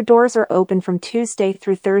 Their doors are open from Tuesday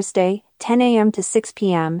through Thursday, 10 a.m. to 6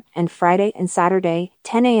 p.m., and Friday and Saturday,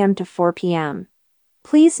 10 a.m. to 4 p.m.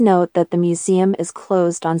 Please note that the museum is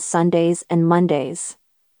closed on Sundays and Mondays.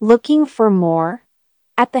 Looking for more?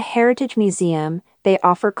 At the Heritage Museum, they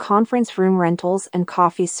offer conference room rentals and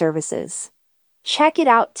coffee services. Check it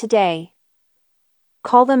out today.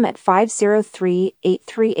 Call them at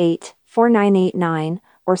 503-838-4989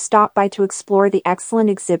 or stop by to explore the excellent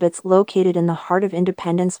exhibits located in the heart of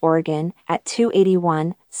Independence, Oregon, at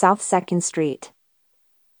 281 South 2nd Street.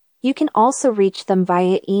 You can also reach them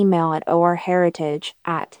via email at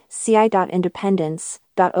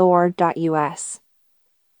orheritage@ci.independence.org.us.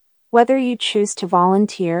 Whether you choose to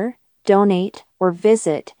volunteer, donate, or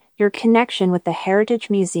visit, your connection with the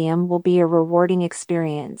Heritage Museum will be a rewarding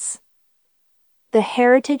experience. The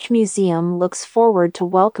Heritage Museum looks forward to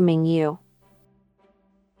welcoming you.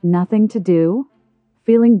 Nothing to do?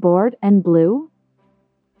 Feeling bored and blue?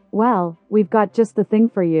 Well, we've got just the thing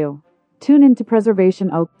for you. Tune into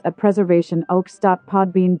Preservation Oaks at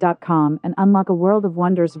preservationoaks.podbean.com and unlock a world of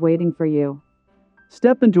wonders waiting for you.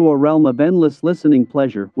 Step into a realm of endless listening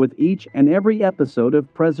pleasure with each and every episode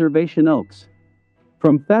of Preservation Oaks.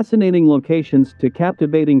 From fascinating locations to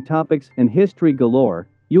captivating topics and history galore,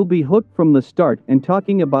 you'll be hooked from the start and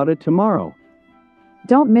talking about it tomorrow.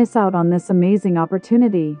 Don't miss out on this amazing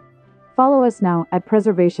opportunity. Follow us now at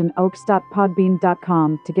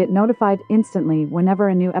preservationoaks.podbean.com to get notified instantly whenever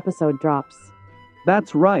a new episode drops.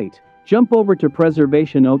 That's right. Jump over to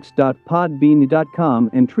preservationoaks.podbean.com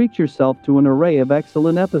and treat yourself to an array of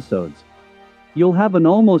excellent episodes. You'll have an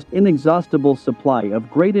almost inexhaustible supply of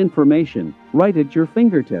great information right at your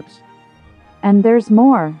fingertips. And there's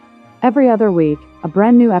more. Every other week, a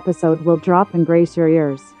brand new episode will drop and grace your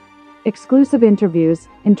ears. Exclusive interviews,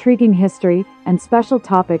 intriguing history, and special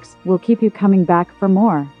topics will keep you coming back for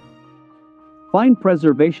more. Find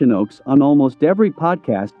Preservation Oaks on almost every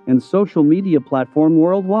podcast and social media platform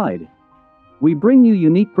worldwide. We bring you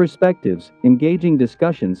unique perspectives, engaging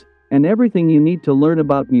discussions, and everything you need to learn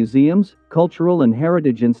about museums, cultural and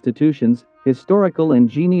heritage institutions, historical and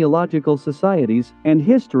genealogical societies, and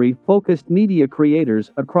history-focused media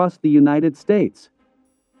creators across the United States.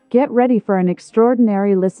 Get ready for an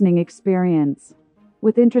extraordinary listening experience.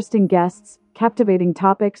 With interesting guests, captivating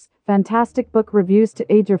topics, fantastic book reviews to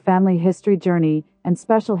aid your family history journey, and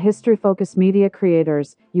special history-focused media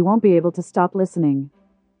creators, you won't be able to stop listening.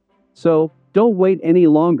 So, don't wait any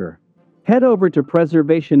longer. Head over to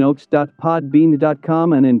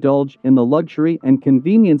preservationoaks.podbean.com and indulge in the luxury and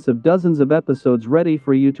convenience of dozens of episodes ready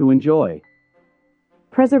for you to enjoy.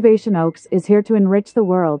 Preservation Oaks is here to enrich the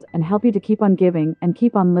world and help you to keep on giving and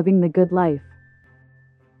keep on living the good life.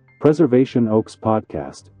 Preservation Oaks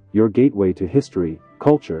Podcast, your gateway to history,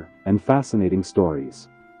 culture, and fascinating stories.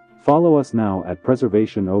 Follow us now at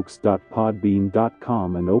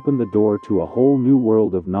preservationoaks.podbean.com and open the door to a whole new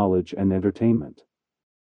world of knowledge and entertainment.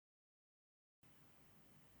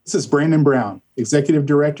 This is Brandon Brown, Executive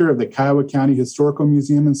Director of the Kiowa County Historical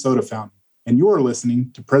Museum and Soda Fountain, and you're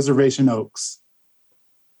listening to Preservation Oaks.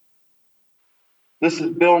 This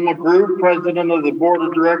is Bill McGrew, President of the Board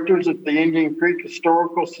of Directors at the Indian Creek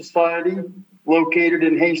Historical Society, located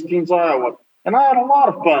in Hastings, Iowa. And I had a lot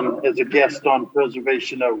of fun as a guest on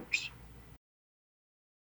Preservation Oaks.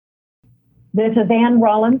 This is Ann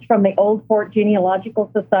Rollins from the Old Fort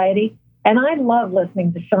Genealogical Society, and I love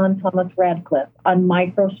listening to Sean Thomas Radcliffe on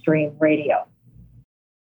MicroStream Radio.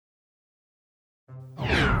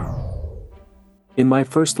 In my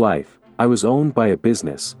first life, I was owned by a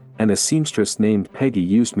business, and a seamstress named Peggy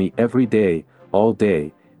used me every day, all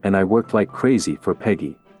day, and I worked like crazy for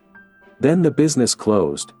Peggy. Then the business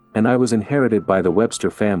closed, and I was inherited by the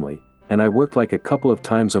Webster family, and I worked like a couple of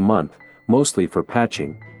times a month, mostly for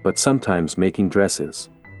patching, but sometimes making dresses.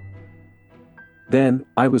 Then,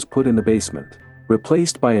 I was put in the basement,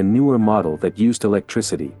 replaced by a newer model that used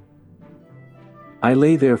electricity. I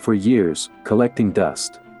lay there for years, collecting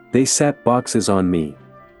dust. They sat boxes on me.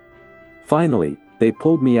 Finally, they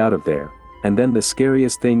pulled me out of there, and then the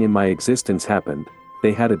scariest thing in my existence happened.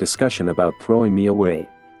 They had a discussion about throwing me away.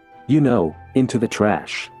 You know, into the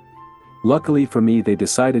trash. Luckily for me, they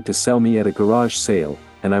decided to sell me at a garage sale,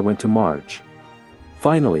 and I went to Marge.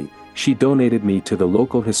 Finally, she donated me to the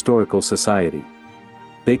local historical society.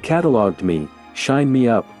 They cataloged me, shined me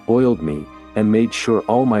up, oiled me, and made sure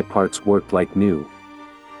all my parts worked like new.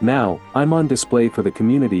 Now, I'm on display for the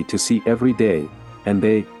community to see every day, and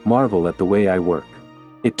they marvel at the way I work.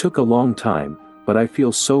 It took a long time, but I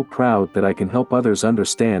feel so proud that I can help others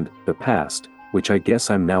understand the past, which I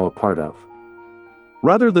guess I'm now a part of.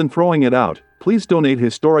 Rather than throwing it out, please donate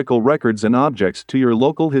historical records and objects to your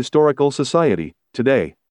local historical society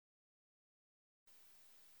today.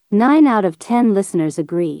 9 out of 10 listeners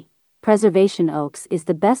agree. Preservation Oaks is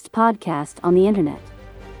the best podcast on the internet.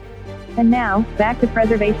 And now, back to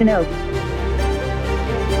Preservation Oaks.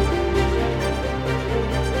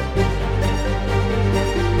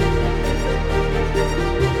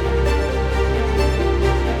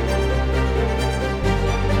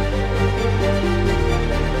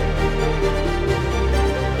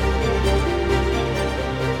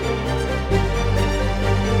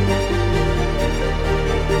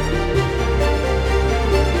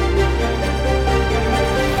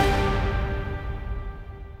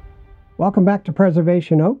 Welcome back to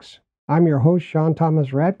Preservation Oaks. I'm your host, Sean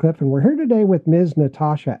Thomas Radcliffe, and we're here today with Ms.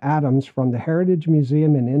 Natascha Adams from the Heritage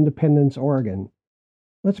Museum in Independence, Oregon.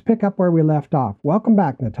 Let's pick up where we left off. Welcome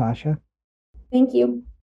back, Natascha. Thank you.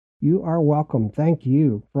 You are welcome. Thank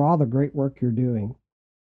you for all the great work you're doing.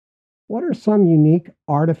 What are some unique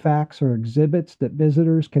artifacts or exhibits that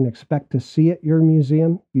visitors can expect to see at your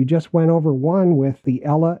museum? You just went over one with the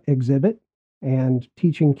Ella exhibit. and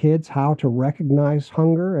teaching kids how to recognize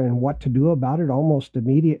hunger and what to do about it almost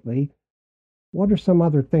immediately. What are some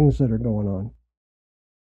other things that are going on?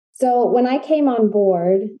 So when I came on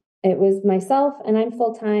board, it was myself, and I'm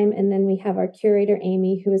full-time, and then we have our curator,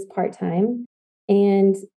 Amy, who is part-time.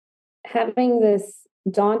 And having this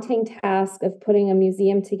daunting task of putting a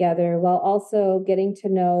museum together while also getting to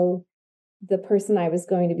know the person I was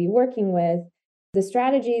going to be working with, the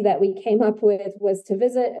strategy that we came up with was to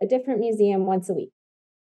visit a different museum once a week.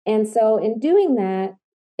 And so in doing that,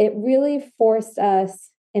 it really forced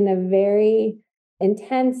us in a very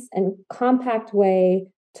intense and compact way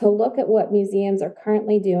to look at what museums are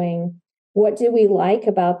currently doing. What do we like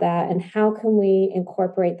about that? And how can we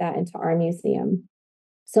incorporate that into our museum?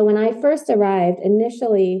 So when I first arrived,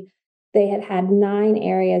 initially, they had 9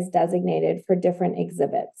 areas designated for different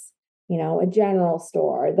exhibits, a general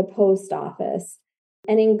store, the post office.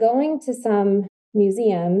 And in going to some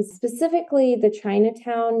museums, specifically the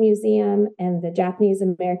Chinatown Museum and the Japanese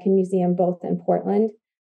American Museum, both in Portland,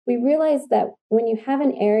 we realized that when you have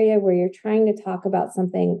an area where you're trying to talk about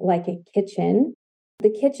something like a kitchen, the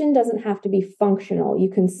kitchen doesn't have to be functional. You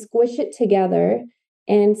can squish it together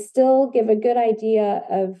and still give a good idea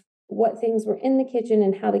of what things were in the kitchen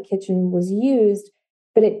and how the kitchen was used,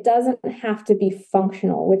 but it doesn't have to be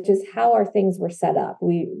functional, which is how our things were set up.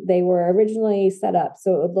 They were originally set up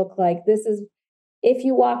so it would look like this is, if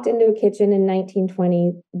you walked into a kitchen in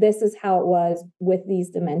 1920, this is how it was with these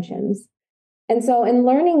dimensions. And so in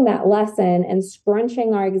learning that lesson and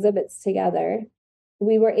scrunching our exhibits together,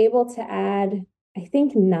 we were able to add, I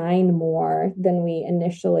think, 9 more than we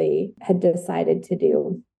initially had decided to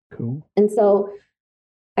do. Cool. And so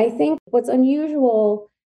I think what's unusual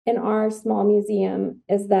in our small museum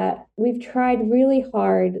is that we've tried really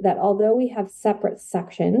hard that although we have separate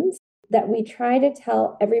sections, that we try to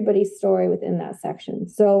tell everybody's story within that section.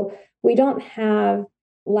 So we don't have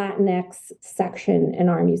Latinx section in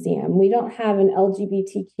our museum. We don't have an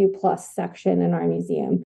LGBTQ plus section in our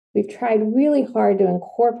museum. We've tried really hard to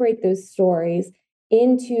incorporate those stories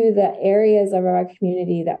into the areas of our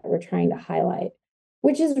community that we're trying to highlight,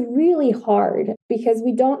 which is really hard because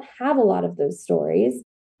we don't have a lot of those stories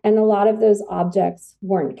and a lot of those objects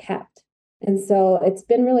weren't kept. And so it's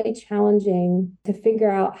been really challenging to figure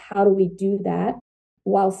out how do we do that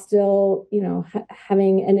while still,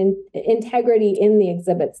 having an integrity in the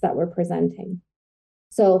exhibits that we're presenting.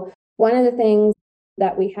 So one of the things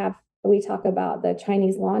that we talk about the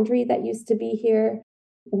Chinese laundry that used to be here.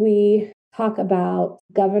 We talk about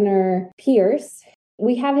Governor Pierce.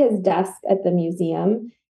 We have his desk at the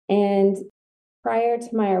museum, and prior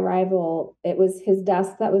to my arrival, it was his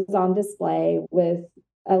desk that was on display with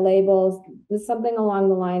a label, something along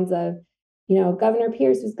the lines of, Governor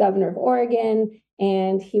Pierce was governor of Oregon,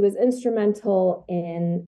 and he was instrumental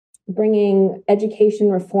in bringing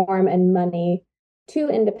education reform and money to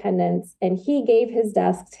Independence. And he gave his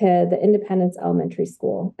desk to the Independence Elementary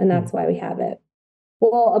School, and that's why we have it.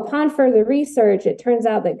 Well, upon further research, it turns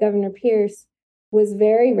out that Governor Pierce was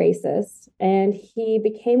very racist, and he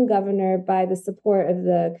became governor by the support of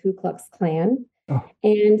the Ku Klux Klan. Oh.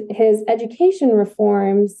 And his education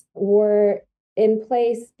reforms were in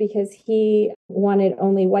place because he wanted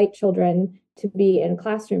only white children to be in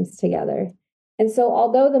classrooms together. And so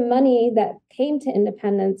although the money that came to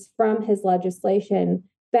Independence from his legislation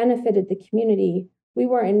benefited the community, we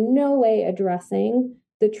were in no way addressing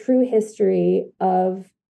the true history of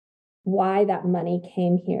why that money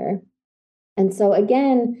came here. And so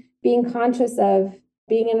again, being conscious of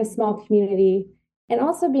being in a small community and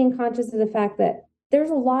also being conscious of the fact that there's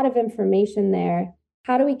a lot of information there.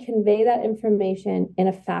 How do we convey that information in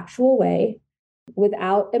a factual way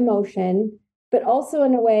without emotion, but also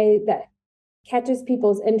in a way that catches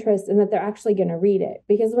people's interest and that they're actually going to read it?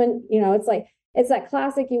 Because when, it's that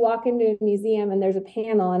classic, you walk into a museum and there's a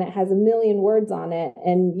panel and it has 1 million words on it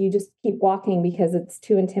and you just keep walking because it's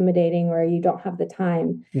too intimidating or you don't have the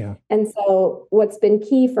time. Yeah. And so what's been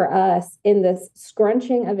key for us in this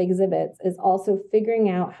scrunching of exhibits is also figuring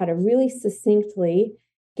out how to really succinctly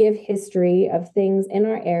give history of things in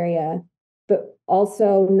our area, but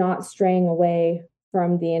also not straying away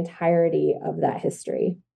from the entirety of that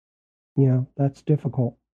history. Yeah, that's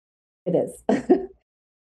difficult. It is.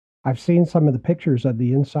 I've seen some of the pictures of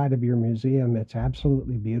the inside of your museum. It's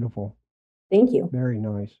absolutely beautiful. Thank you. Very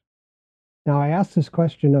nice. Now, I asked this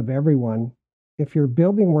question of everyone. If your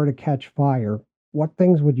building were to catch fire, what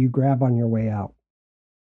things would you grab on your way out?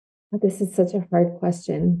 This is such a hard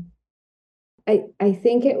question. I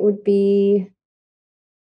think it would be,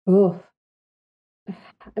 I'm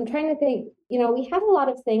trying to think, we have a lot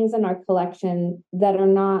of things in our collection that are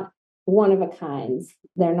not one of a kind.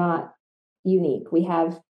 They're not unique. We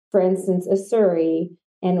have, for instance, a surrey,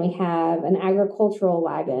 and we have an agricultural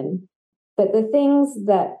wagon. But the things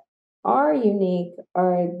that are unique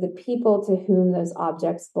are the people to whom those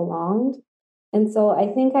objects belonged. And so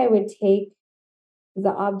I think I would take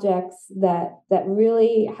the objects that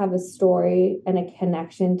really have a story and a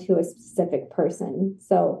connection to a specific person.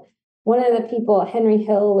 So one of the people, Henry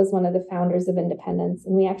Hill, was one of the founders of independence,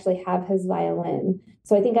 and we actually have his violin.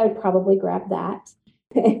 So I think I would probably grab that.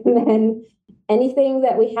 And then anything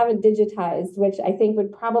that we haven't digitized, which I think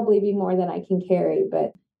would probably be more than I can carry,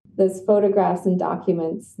 but those photographs and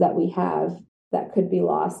documents that we have that could be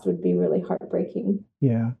lost would be really heartbreaking.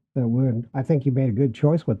 Yeah, that would. I think you made a good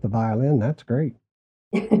choice with the violin. That's great.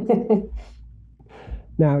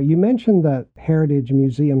 Now, you mentioned the Heritage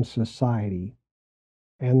Museum Society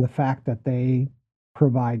and the fact that they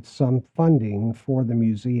provide some funding for the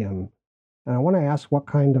museum. And I want to ask what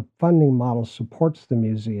kind of funding model supports the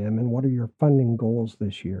museum and what are your funding goals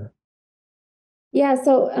this year? Yeah,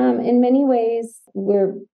 so in many ways,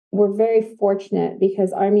 we're very fortunate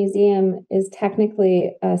because our museum is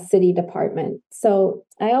technically a city department. So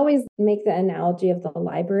I always make the analogy of the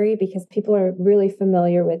library because people are really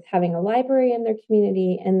familiar with having a library in their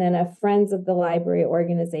community and then a Friends of the Library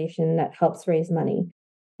organization that helps raise money.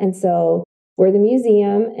 And so we're the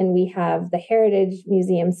museum and we have the Heritage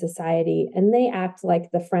Museum Society, and they act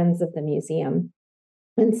like the Friends of the museum.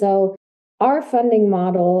 And so our funding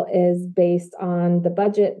model is based on the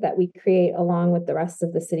budget that we create along with the rest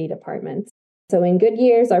of the city departments. So in good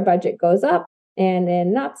years, our budget goes up, and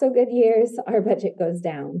in not so good years, our budget goes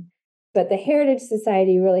down. But the Heritage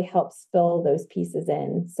Society really helps fill those pieces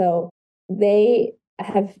in. So they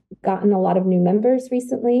have gotten a lot of new members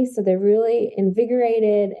recently. So they're really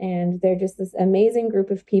invigorated, and they're just this amazing group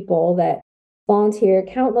of people that volunteer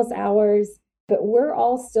countless hours. But we're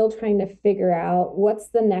all still trying to figure out what's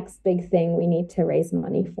the next big thing we need to raise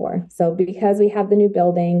money for. So because we have the new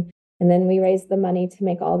building and then we raise the money to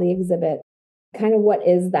make all the exhibits, kind of what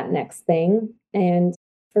is that next thing? And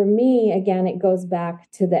for me, again, it goes back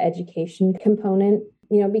to the education component.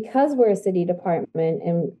 Because we're a city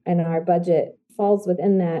department and our budget falls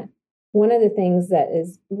within that, one of the things that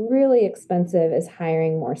is really expensive is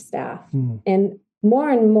hiring more staff. And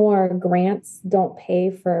more grants don't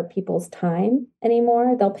pay for people's time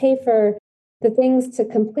anymore. They'll pay for the things to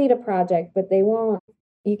complete a project, but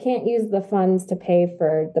you can't use the funds to pay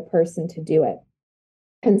for the person to do it.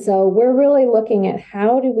 And so we're really looking at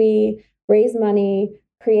how do we raise money,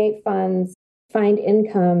 create funds, find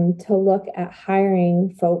income to look at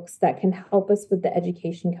hiring folks that can help us with the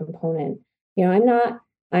education component. I'm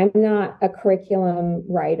not a curriculum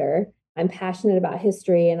writer. I'm passionate about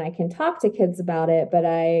history and I can talk to kids about it, but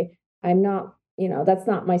I'm not, that's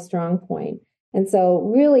not my strong point. And so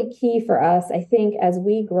really key for us, I think, as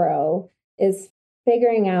we grow is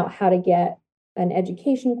figuring out how to get an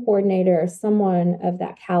education coordinator or someone of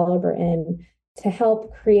that caliber in to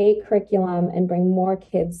help create curriculum and bring more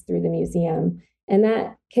kids through the museum. And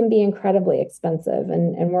that can be incredibly expensive.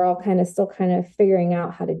 And we're all still figuring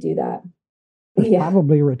out how to do that. There's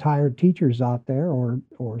probably retired teachers out there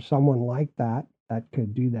or someone like that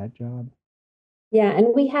could do that job. Yeah,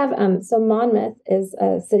 and we have so Monmouth is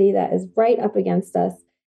a city that is right up against us.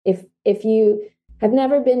 If you have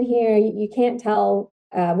never been here, you can't tell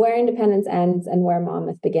where Independence ends and where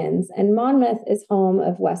Monmouth begins. And Monmouth is home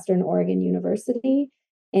of Western Oregon University,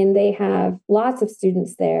 and they have lots of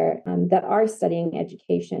students there that are studying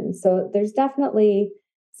education. So there's definitely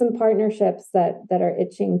some partnerships that are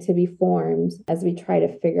itching to be formed as we try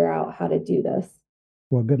to figure out how to do this.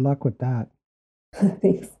 Well, good luck with that.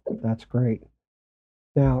 Thanks. That's great.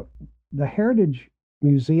 Now, the Heritage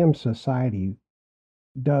Museum Society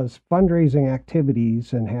does fundraising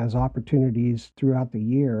activities and has opportunities throughout the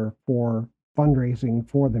year for fundraising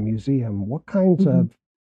for the museum. What kinds of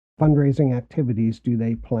fundraising activities do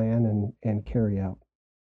they plan and carry out?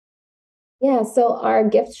 Yeah, so our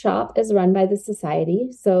gift shop is run by the society.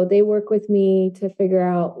 So they work with me to figure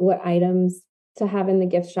out what items to have in the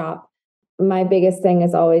gift shop. My biggest thing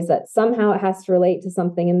is always that somehow it has to relate to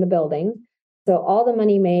something in the building. So all the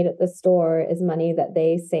money made at the store is money that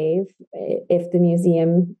they save if the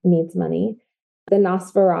museum needs money. The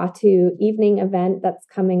Nosferatu evening event that's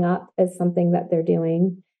coming up is something that they're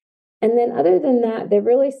doing. And then other than that, they're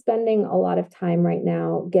really spending a lot of time right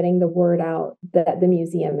now getting the word out that the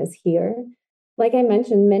museum is here. Like I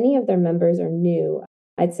mentioned, many of their members are new.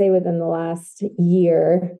 I'd say within the last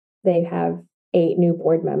year, they have 8 new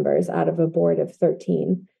board members out of a board of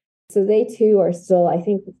 13. So they too are still, I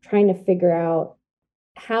think, trying to figure out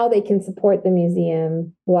how they can support the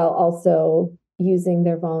museum while also, using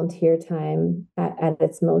their volunteer time at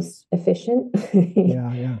its most efficient.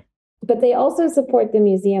 Yeah. But they also support the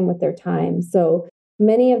museum with their time. So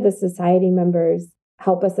many of the society members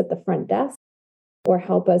help us at the front desk or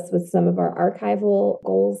help us with some of our archival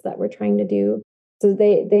goals that we're trying to do. So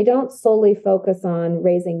they don't solely focus on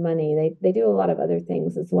raising money. They do a lot of other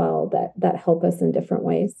things as well that help us in different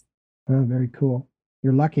ways. Oh, very cool.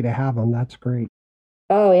 You're lucky to have them. That's great.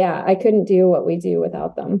 Oh, yeah. I couldn't do what we do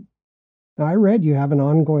without them. Now, I read you have an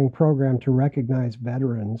ongoing program to recognize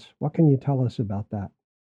veterans. What can you tell us about that?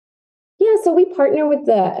 Yeah, so we partner with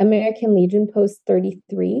the American Legion Post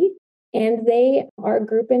 33, and they are a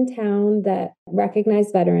group in town that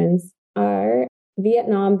recognize veterans. Our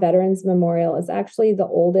Vietnam Veterans Memorial is actually the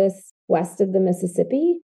oldest west of the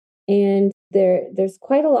Mississippi, and there's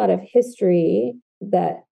quite a lot of history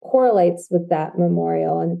that correlates with that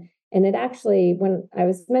memorial. And it actually, when I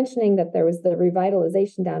was mentioning that there was the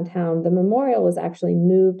revitalization downtown, the memorial was actually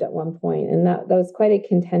moved at one point, and that was quite a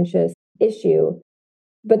contentious issue.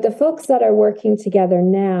 But the folks that are working together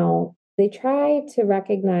now, they try to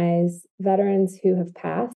recognize veterans who have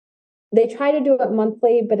passed. They try to do it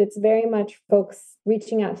monthly, but it's very much folks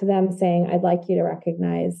reaching out to them saying, I'd like you to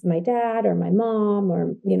recognize my dad or my mom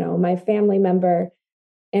or, my family member.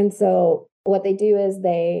 And so what they do is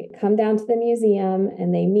they come down to the museum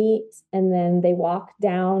and they meet, and then they walk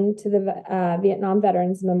down to the Vietnam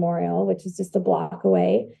Veterans Memorial, which is just a block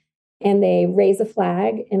away, and they raise a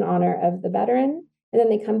flag in honor of the veteran. And then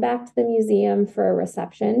they come back to the museum for a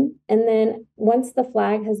reception. And then once the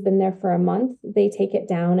flag has been there for a month, they take it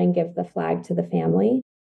down and give the flag to the family.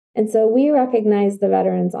 And so we recognize the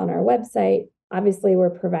veterans on our website. Obviously, we're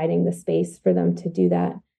providing the space for them to do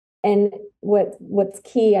that. And what's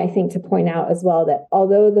key, I think, to point out as well, that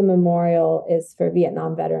although the memorial is for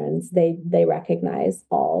Vietnam veterans, they recognize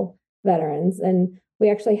all veterans. And we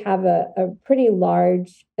actually have a pretty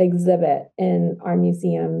large exhibit in our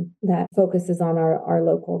museum that focuses on our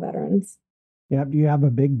local veterans. Yeah, do you have a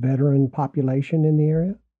big veteran population in the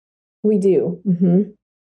area? We do. Mm-hmm.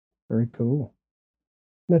 Very cool.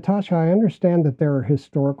 Natascha, I understand that there are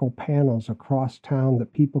historical panels across town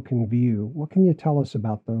that people can view. What can you tell us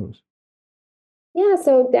about those? Yeah,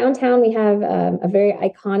 so downtown we have a very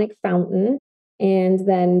iconic fountain. And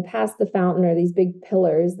then past the fountain are these big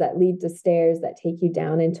pillars that lead to stairs that take you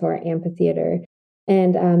down into our amphitheater.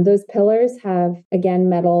 And those pillars have, again,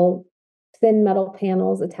 thin metal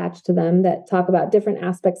panels attached to them that talk about different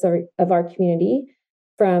aspects of our community,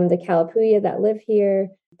 from the Kalapuya that live here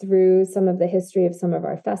through some of the history of some of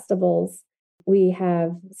our festivals. We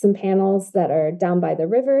have some panels that are down by the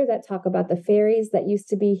river that talk about the ferries that used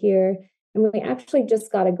to be here. And we actually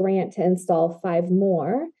just got a grant to install 5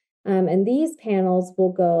 more. And these panels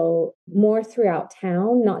will go more throughout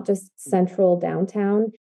town, not just central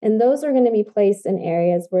downtown. And those are going to be placed in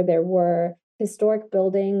areas where there were historic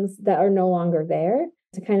buildings that are no longer there,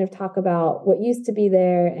 to kind of talk about what used to be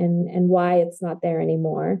there and why it's not there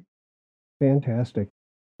anymore. Fantastic.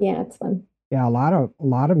 Yeah, it's fun. Yeah, a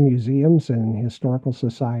lot of museums and historical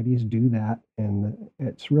societies do that. And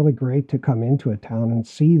it's really great to come into a town and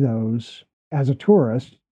see those as a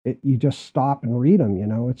tourist. You just stop and read them,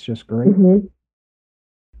 it's just great. Mm-hmm.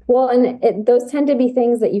 Well, and those tend to be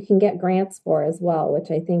things that you can get grants for as well, which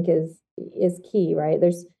I think is key, right?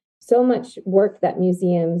 There's so much work that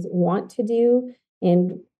museums want to do,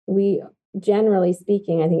 and we, generally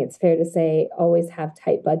speaking, I think it's fair to say, always have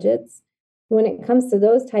tight budgets. When it comes to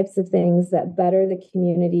those types of things that better the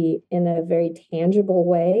community in a very tangible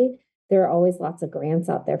way, there are always lots of grants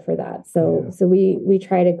out there for that. So we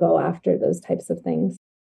try to go after those types of things.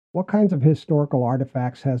 What kinds of historical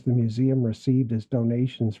artifacts has the museum received as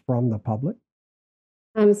donations from the public?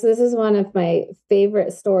 So this is one of my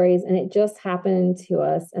favorite stories, and it just happened to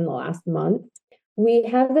us in the last month. We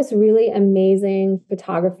have this really amazing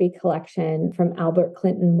photography collection from Albert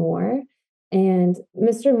Clinton Moore. And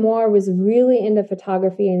Mr. Moore was really into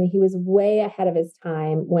photography, and he was way ahead of his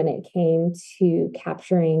time when it came to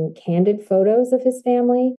capturing candid photos of his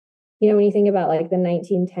family. When you think about like the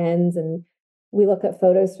 1910s, and we look at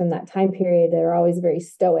photos from that time period, they're always very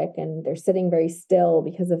stoic and they're sitting very still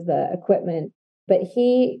because of the equipment. But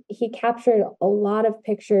he captured a lot of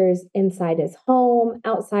pictures inside his home,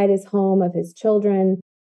 outside his home, of his children.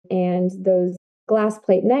 And those glass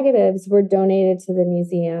plate negatives were donated to the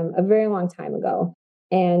museum a very long time ago.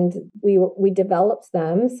 And we developed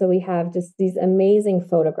them. So we have just these amazing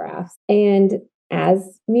photographs. And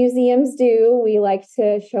as museums do, we like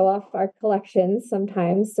to show off our collections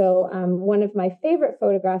sometimes. So one of my favorite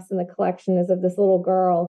photographs in the collection is of this little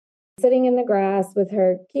girl sitting in the grass with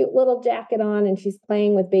her cute little jacket on, and she's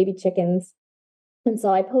playing with baby chickens. And so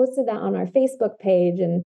I posted that on our Facebook page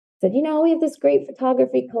and said, we have this great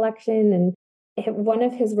photography collection. And one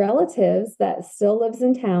of his relatives that still lives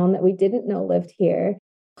in town that we didn't know lived here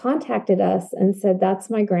contacted us and said, that's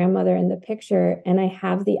my grandmother in the picture. And I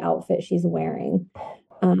have the outfit she's wearing,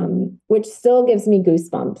 which still gives me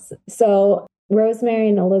goosebumps. So Rosemary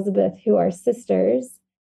and Elizabeth, who are sisters,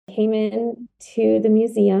 came in to the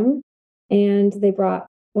museum and they brought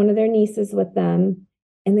one of their nieces with them.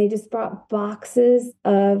 And they just brought boxes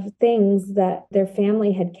of things that their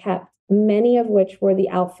family had kept, many of which were the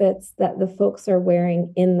outfits that the folks are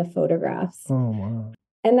wearing in the photographs. Oh, wow.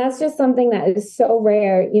 And that's just something that is so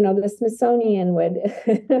rare. The Smithsonian would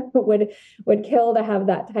would kill to have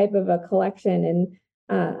that type of a collection.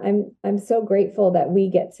 And I'm so grateful that we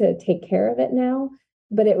get to take care of it now.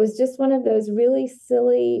 But it was just one of those really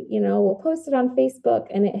silly, we'll post it on Facebook,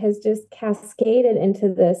 and it has just cascaded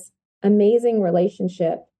into this amazing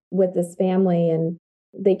relationship with this family. And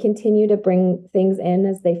they continue to bring things in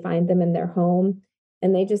as they find them in their home.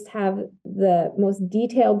 And they just have the most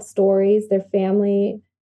detailed stories. Their family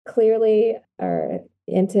clearly are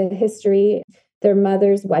into history. Their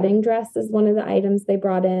mother's wedding dress is one of the items they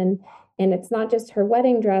brought in. And it's not just her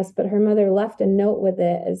wedding dress, but her mother left a note with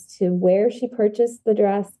it as to where she purchased the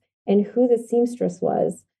dress and who the seamstress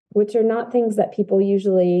was, which are not things that people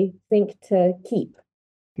usually think to keep.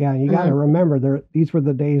 Yeah, you got to remember, these were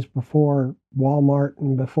the days before Walmart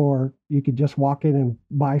and before you could just walk in and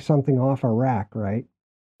buy something off a rack, right?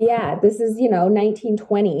 Yeah, this is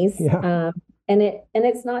 1920s. Yeah. And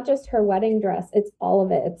it's not just her wedding dress; it's all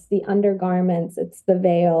of it. It's the undergarments, it's the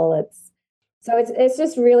veil, it's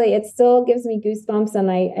just really, it still gives me goosebumps, and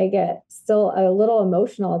I get still a little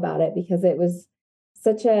emotional about it because it was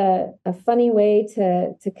such a funny way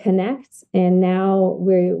to connect, and now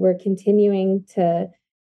we're continuing to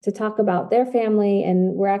talk about their family,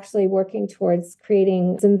 and we're actually working towards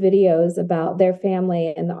creating some videos about their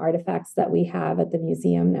family and the artifacts that we have at the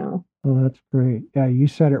museum now. Oh, that's great. Yeah, you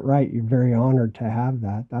said it right. You're very honored to have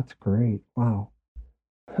that. That's great. Wow.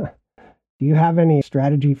 Do you have any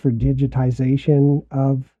strategy for digitization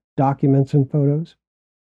of documents and photos?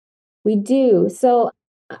 We do. So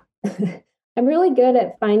I'm really good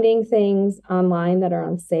at finding things online that are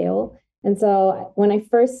on sale. And so when I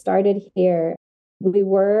first started here, we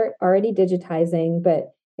were already digitizing,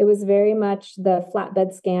 but it was very much the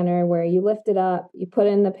flatbed scanner where you lift it up, you put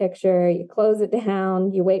in the picture, you close it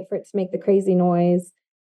down, you wait for it to make the crazy noise,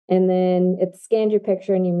 and then it scans your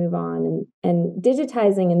picture and you move on. And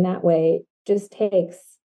digitizing in that way just takes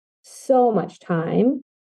so much time.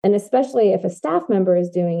 And especially if a staff member is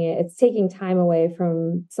doing it, it's taking time away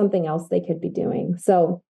from something else they could be doing.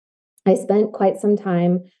 So I spent quite some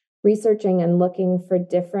time researching and looking for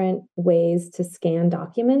different ways to scan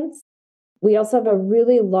documents. We also have a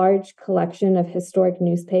really large collection of historic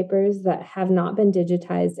newspapers that have not been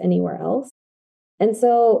digitized anywhere else. And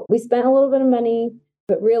so we spent a little bit of money,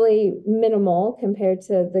 but really minimal compared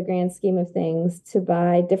to the grand scheme of things, to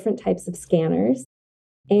buy different types of scanners.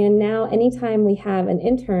 And now anytime we have an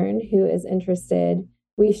intern who is interested,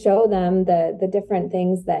 we show them the different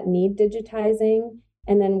things that need digitizing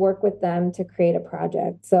and then work with them to create a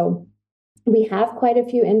project. So we have quite a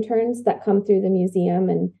few interns that come through the museum,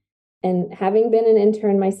 and having been an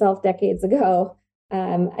intern myself decades ago,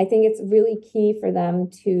 I think it's really key for them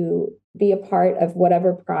to be a part of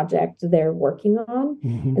whatever project they're working on.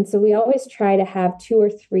 Mm-hmm. And so we always try to have 2 or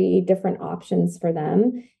 3 different options for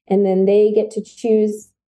them. And then they get to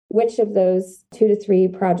choose which of those 2 to 3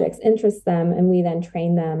 projects interest them. And we then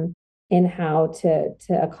train them in how to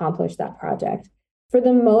accomplish that project. For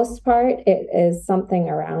the most part, it is something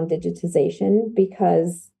around digitization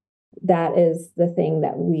because that is the thing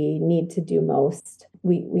that we need to do most.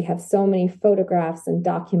 We have so many photographs and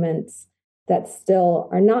documents that still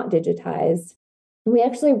are not digitized. We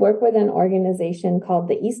actually work with an organization called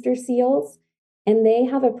the Easter Seals, and they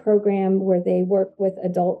have a program where they work with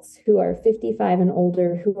adults who are 55 and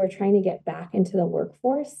older who are trying to get back into the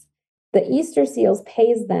workforce. The Easter Seals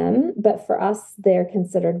pays them, but for us, they're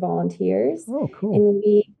considered volunteers. Oh, cool. And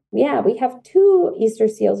we have 2 Easter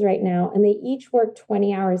Seals right now, and they each work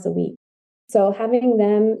 20 hours a week. So having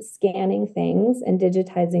them scanning things and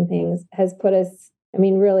digitizing things has put us,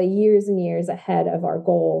 really years and years ahead of our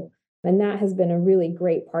goal. And that has been a really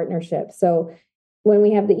great partnership. So when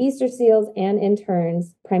we have the Easter Seals and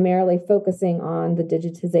interns primarily focusing on the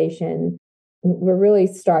digitization, we're really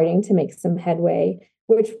starting to make some headway,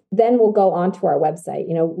 which then will go onto our website.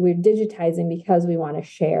 We're digitizing because we want to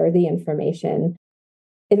share the information.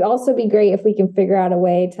 It'd also be great if we can figure out a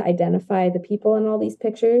way to identify the people in all these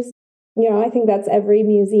pictures. I think that's every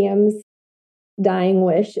museum's dying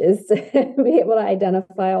wish is to be able to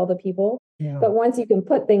identify all the people. Yeah. But once you can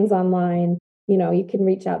put things online, you can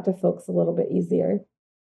reach out to folks a little bit easier.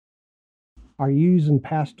 Are you using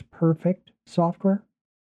Past Perfect software?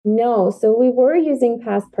 No, so we were using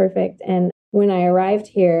Past Perfect, and when I arrived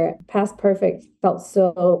here, Past Perfect felt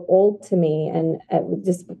so old to me, and it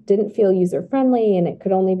just didn't feel user friendly, and it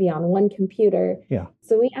could only be on one computer. Yeah.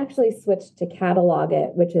 So we actually switched to Catalog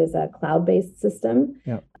It, which is a cloud-based system.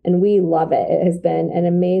 Yeah. And we love it. It has been an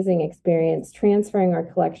amazing experience transferring our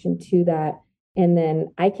collection to that. And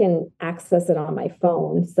then I can access it on my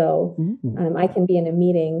phone. So I can be in a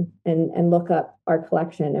meeting and look up our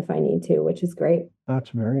collection if I need to, which is great. That's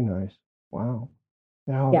very nice. Wow.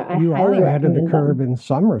 Now, Yeah, you are ahead of the recommend curve them. in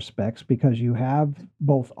some respects because you have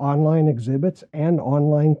both online exhibits and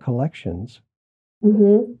online collections.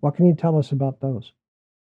 Mm-hmm. What can you tell us about those?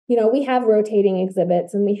 We have rotating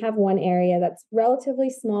exhibits, and we have one area that's relatively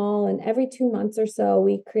small, and every 2 months or so,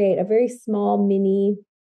 we create a very small mini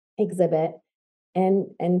exhibit. And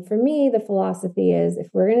for me, the philosophy is if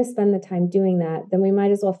we're going to spend the time doing that, then we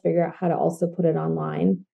might as well figure out how to also put it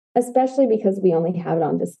online, especially because we only have it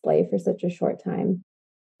on display for such a short time.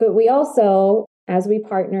 But we also, as we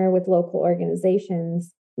partner with local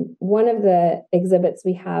organizations, one of the exhibits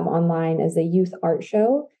we have online is a youth art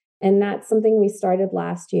show. And that's something we started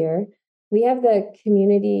last year. We have the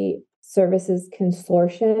Community Services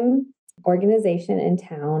Consortium organization in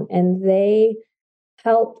town, and they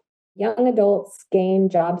help young adults gain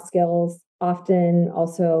job skills. Often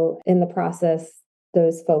also in the process,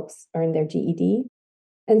 those folks earn their GED.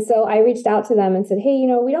 And so I reached out to them and said, hey,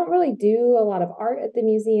 we don't really do a lot of art at the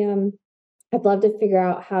museum. I'd love to figure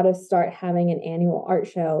out how to start having an annual art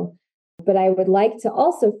show. But I would like to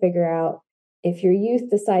also figure out if your youth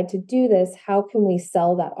decide to do this, how can we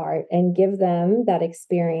sell that art and give them that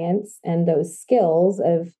experience and those skills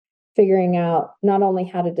of figuring out not only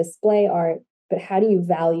how to display art, but how do you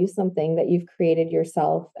value something that you've created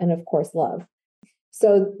yourself and, of course, love.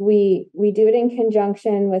 So we do it in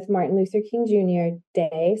conjunction with Martin Luther King Jr.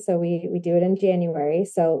 Day. So we do it in January.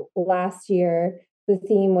 So last year, the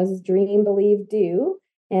theme was Dream, Believe, Do.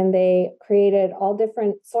 And they created all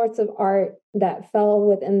different sorts of art that fell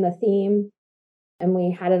within the theme. And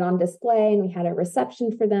we had it on display, and we had a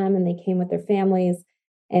reception for them, and they came with their families.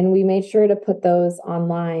 And we made sure to put those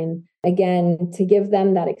online, again, to give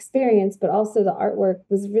them that experience, but also the artwork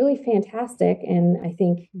was really fantastic and I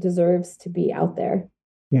think deserves to be out there.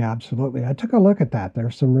 Yeah, absolutely. I took a look at that.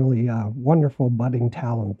 There's some really wonderful budding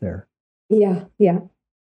talent there. Yeah.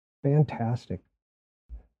 Fantastic.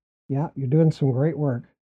 Yeah, you're doing some great work.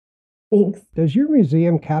 Thanks. Does your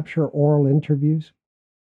museum capture oral interviews?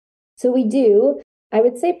 So we do. I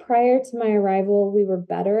would say prior to my arrival, we were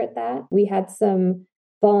better at that. We had some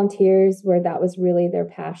volunteers where that was really their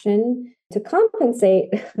passion. To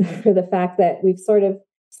compensate for the fact that we've sort of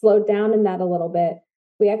slowed down in that a little bit,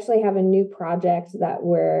 we actually have a new project that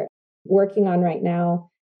we're working on right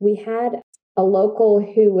now. We had a local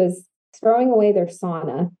who was throwing away their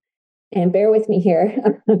sauna, and bear with me here.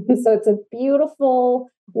 So it's a beautiful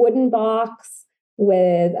wooden box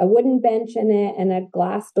with a wooden bench in it and a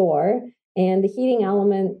glass door, and the heating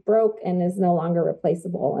element broke and is no longer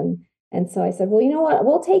replaceable. And so I said, well, you know what?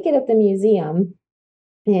 We'll take it at the museum.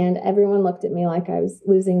 And everyone looked at me like I was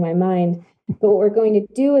losing my mind. But what we're going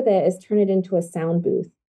to do with it is turn it into a sound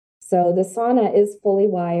booth. So the sauna is fully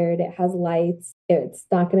wired. It has lights. It's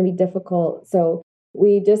not going to be difficult. So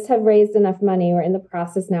we just have raised enough money. We're in the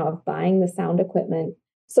process now of buying the sound equipment.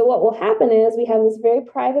 So what will happen is we have this very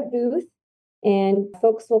private booth, and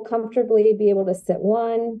folks will comfortably be able to sit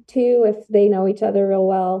 1, 2, if they know each other real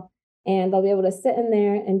well, and they'll be able to sit in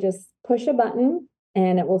there and just push a button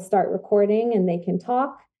and it will start recording, and they can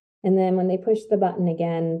talk. And then when they push the button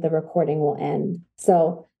again, the recording will end.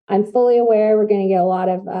 So I'm fully aware we're going to get a lot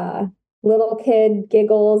of little kid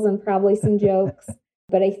giggles and probably some jokes,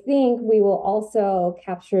 but I think we will also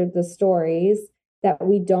capture the stories that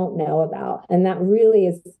we don't know about. And that really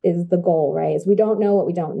is the goal, right? Is we don't know what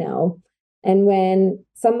we don't know. And when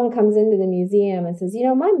someone comes into the museum and says,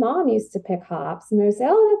 my mom used to pick hops, and they say,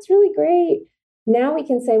 oh, that's really great. Now we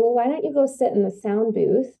can say, well, why don't you go sit in the sound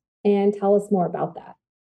booth and tell us more about that?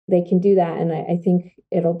 They can do that. And I think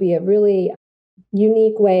it'll be a really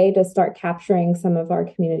unique way to start capturing some of our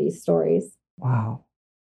community's stories. Wow.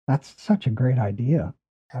 That's such a great idea.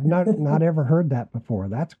 I've not ever heard that before.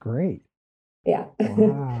 That's great. Yeah.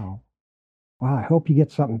 Wow. Wow. I hope you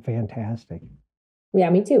get something fantastic. Yeah,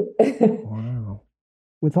 me too. Wow.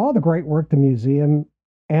 With all the great work the museum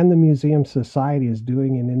and the Museum Society is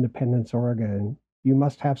doing in Independence, Oregon, you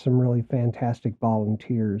must have some really fantastic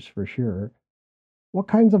volunteers for sure. What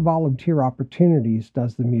kinds of volunteer opportunities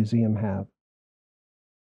does the museum have?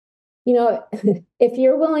 You know, if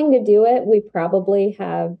you're willing to do it, we probably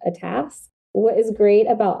have a task. What is great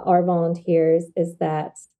about our volunteers is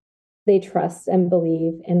that they trust and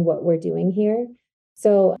believe in what we're doing here.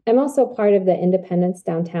 So I'm also part of the Independence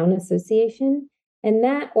Downtown Association, and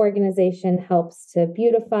that organization helps to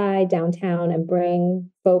beautify downtown and bring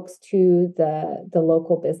folks to the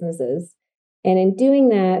local businesses. And in doing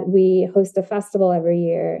that, we host a festival every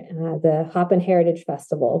year, the Hop and Heritage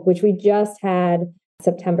Festival, which we just had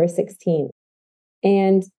September 16th.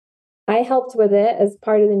 And I helped with it as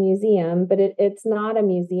part of the museum, but it's not a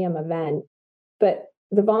museum event. But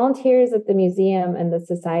the volunteers at the museum and the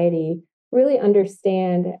society really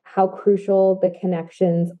understand how crucial the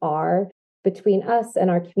connections are between us and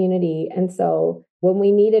our community. And so when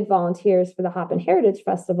we needed volunteers for the Hop and Heritage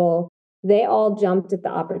Festival, they all jumped at the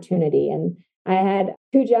opportunity. And I had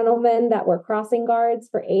two gentlemen that were crossing guards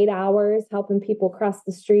for 8 hours, helping people cross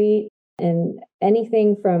the street, and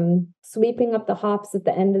anything from sweeping up the hops at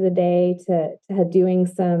the end of the day to doing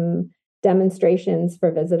some demonstrations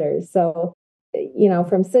for visitors. So, you know,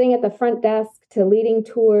 from sitting at the front desk to leading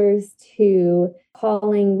tours to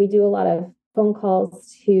calling, we do a lot of phone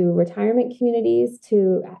calls to retirement communities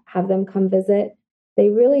to have them come visit. They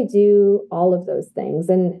really do all of those things.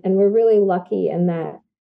 And we're really lucky in that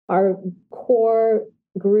our core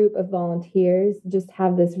group of volunteers just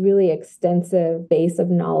have this really extensive base of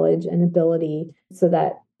knowledge and ability so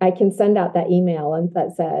that I can send out that email and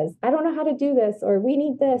that says, I don't know how to do this, or we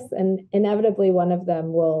need this. And inevitably one of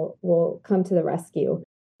them will come to the rescue.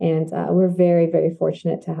 And we're very, very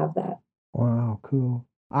fortunate to have that. Wow, cool.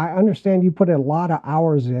 I understand you put a lot of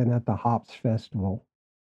hours in at the Hops Festival.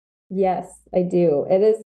 Yes, I do. It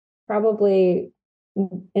is probably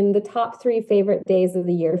in the top 3 favorite days of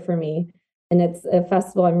the year for me. And it's a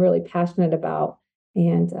festival I'm really passionate about.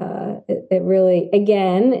 And it really,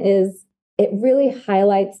 again, it really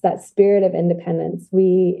highlights that spirit of independence.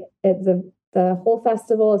 The whole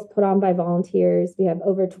festival is put on by volunteers. We have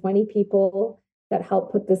over 20 people that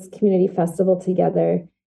help put this community festival together.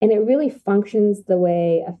 And it really functions the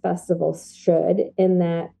way a festival should, in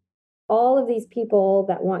that all of these people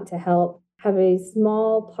that want to help have a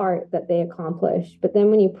small part that they accomplish. But then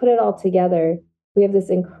when you put it all together, we have this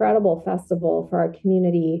incredible festival for our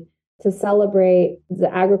community to celebrate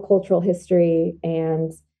the agricultural history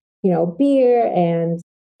and, you know, beer and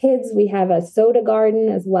kids. We have a soda garden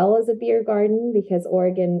as well as a beer garden, because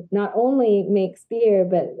Oregon not only makes beer,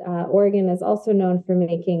 but Oregon is also known for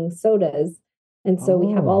making sodas. And so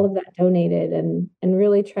we have all of that donated and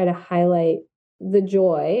really try to highlight the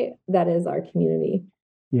joy that is our community.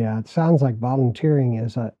 Yeah, it sounds like volunteering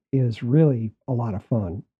is really a lot of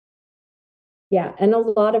fun. Yeah, and a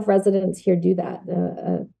lot of residents here do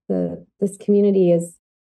that. This community is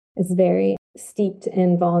very steeped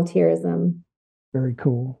in volunteerism. Very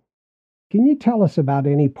cool. Can you tell us about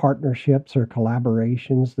any partnerships or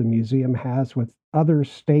collaborations the museum has with other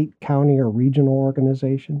state, county, or regional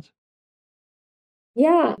organizations?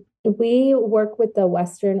 Yeah, we work with the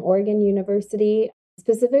Western Oregon University.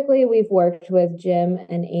 Specifically, we've worked with Jim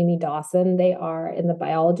and Amy Dawson. They are in the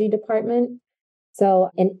biology department. So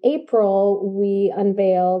in April, we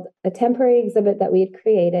unveiled a temporary exhibit that we had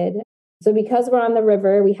created. So because we're on the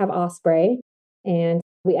river, we have osprey, and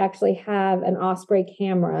we actually have an osprey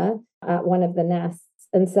camera at one of the nests.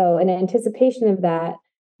 And so in anticipation of that,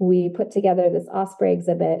 we put together this osprey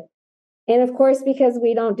exhibit. And of course, because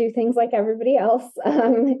we don't do things like everybody else,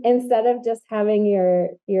 instead of just having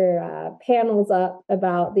your panels up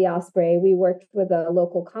about the osprey, we worked with a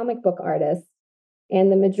local comic book artist. And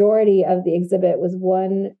the majority of the exhibit was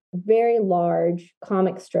one very large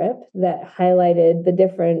comic strip that highlighted the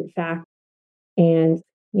different facts and,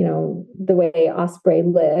 you know, the way osprey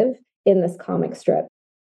live in this comic strip.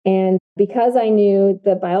 And because I knew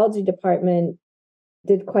the biology department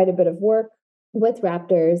did quite a bit of work with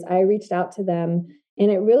raptors, I reached out to them, and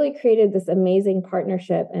it really created this amazing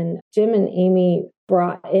partnership. And Jim and Amy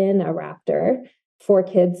brought in a raptor for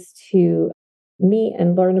kids to meet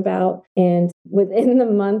and learn about. And within the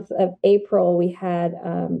month of April, we had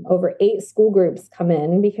over 8 school groups come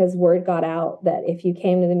in, because word got out that if you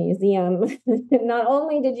came to the museum, not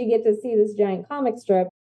only did you get to see this giant comic strip,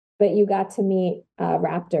 but you got to meet a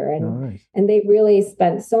raptor. And they really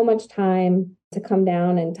spent so much time to come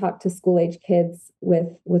down and talk to school-age kids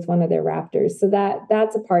with one of their raptors. So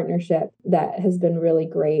that's a partnership that has been really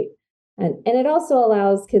great. And it also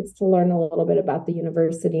allows kids to learn a little bit about the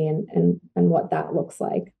university and what that looks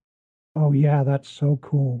like. Oh, yeah, that's so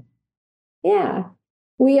cool. Yeah.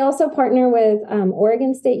 We also partner with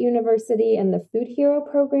Oregon State University and the Food Hero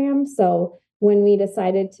program. So when we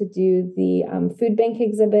decided to do the food bank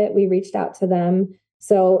exhibit, we reached out to them.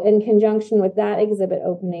 So in conjunction with that exhibit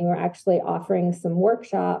opening, we're actually offering some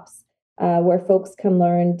workshops where folks can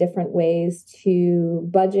learn different ways to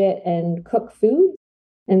budget and cook food.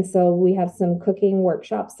 And so we have some cooking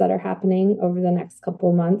workshops that are happening over the next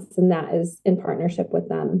couple of months, and that is in partnership with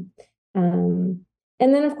them. And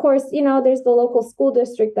then, of course, there's the local school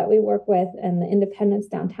district that we work with and the Independence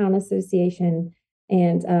Downtown Association.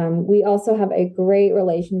 And we also have a great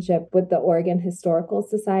relationship with the Oregon Historical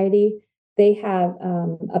Society. They have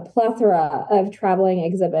a plethora of traveling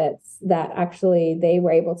exhibits that actually they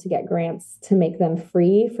were able to get grants to make them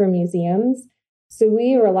free for museums. So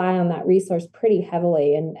we rely on that resource pretty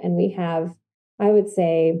heavily. And we have, I would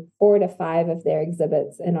say, 4 to 5 of their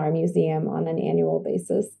exhibits in our museum on an annual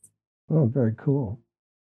basis. Oh, very cool.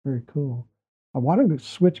 Very cool. I want to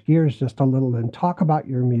switch gears just a little and talk about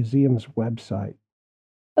your museum's website.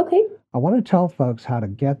 Okay. I want to tell folks how to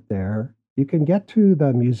get there. You can get to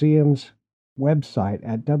the museum's website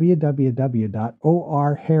at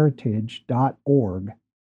www.orheritage.org.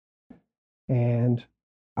 And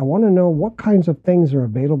I want to know what kinds of things are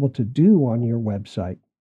available to do on your website.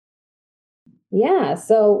 Yeah,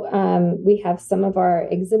 so we have some of our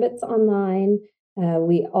exhibits online.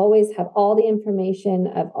 We always have all the information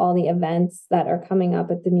of all the events that are coming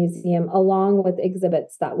up at the museum, along with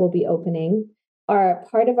exhibits that will be opening.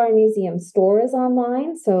 Part of our museum store is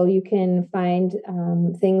online, so you can find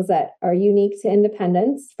things that are unique to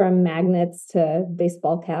Independence, from magnets to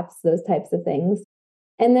baseball caps, those types of things.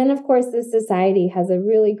 And then, of course, the Society has a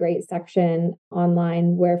really great section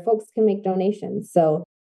online where folks can make donations. So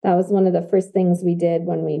that was one of the first things we did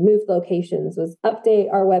when we moved locations, was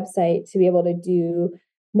update our website to be able to do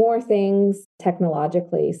more things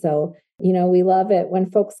technologically. So, we love it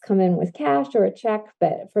when folks come in with cash or a check,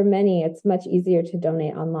 but for many, it's much easier to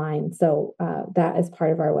donate online. So that is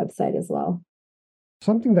part of our website as well.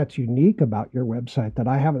 Something that's unique about your website that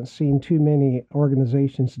I haven't seen too many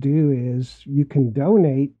organizations do is you can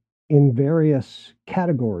donate in various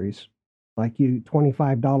categories. Like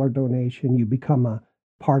 $25 donation, you become a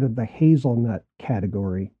part of the hazelnut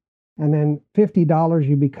category. And then $50,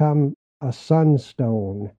 you become a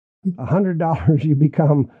sunstone. $100, you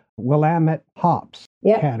become Willamette hops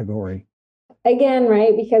category. Again,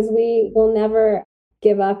 right, because we will never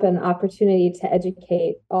give up an opportunity to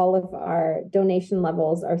educate. All of our donation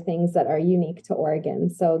levels are things that are unique to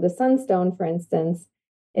Oregon. So the sunstone, for instance,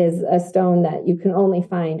 is a stone that you can only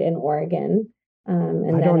find in Oregon.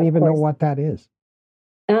 And I don't even know what that is.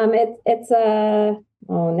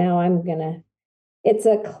 It's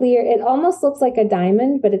a clear, it almost looks like a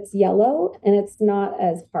diamond, but it's yellow and it's not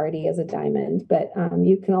as hardy as a diamond, but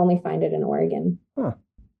you can only find it in Oregon. Huh.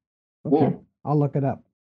 Okay. Yeah. I'll look it up.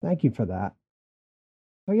 Thank you for that.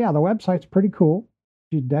 So yeah, the website's pretty cool.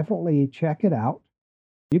 You should definitely check it out.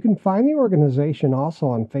 You can find the organization also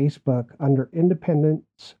on Facebook under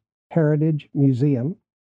Independence Heritage Museum.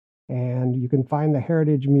 And you can find the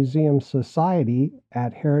Heritage Museum Society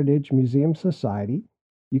at Heritage Museum Society.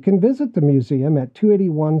 You can visit the museum at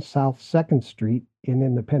 281 South 2nd Street in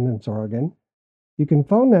Independence, Oregon. You can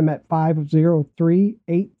phone them at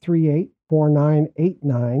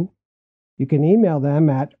 503-838-4989. You can email them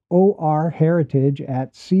at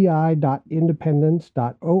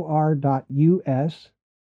orheritage@ci.independence.or.us.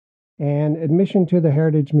 And admission to the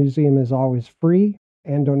Heritage Museum is always free,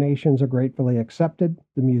 and donations are gratefully accepted.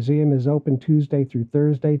 The museum is open Tuesday through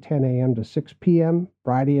Thursday, 10 a.m. to 6 p.m.,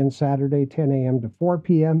 Friday and Saturday, 10 a.m. to 4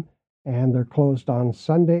 p.m., and they're closed on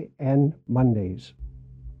Sunday and Mondays.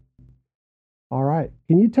 All right.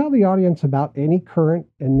 Can you tell the audience about any current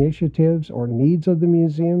initiatives or needs of the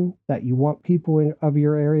museum that you want people of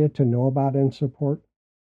your area to know about and support?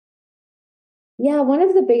 Yeah, one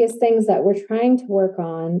of the biggest things that we're trying to work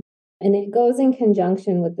on, and it goes in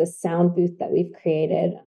conjunction with the sound booth that we've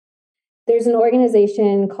created. There's an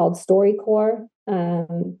organization called StoryCorps.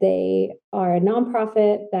 They are a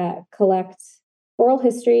nonprofit that collects oral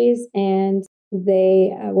histories, and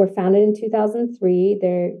they were founded in 2003.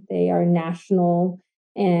 They are national,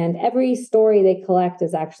 and every story they collect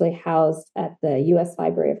is actually housed at the U.S.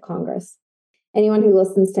 Library of Congress. Anyone who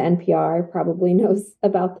listens to NPR probably knows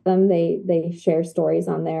about them. They share stories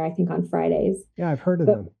on there, I think on Fridays. Yeah, I've heard of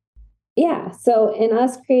them. Yeah, so in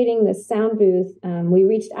us creating this sound booth, we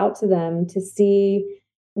reached out to them to see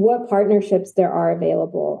what partnerships there are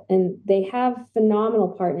available. And they have phenomenal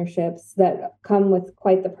partnerships that come with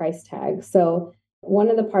quite the price tag. So one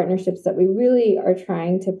of the partnerships that we really are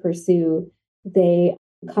trying to pursue, they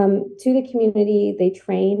come to the community, they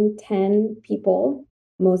train 10 people,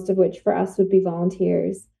 most of which for us would be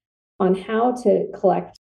volunteers, on how to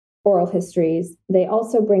collect oral histories, they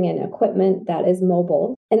also bring in equipment that is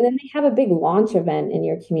mobile. And then they have a big launch event in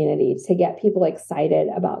your community to get people excited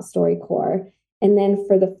about StoryCorps. And then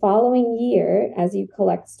for the following year, as you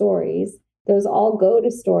collect stories, those all go to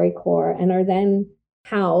StoryCorps and are then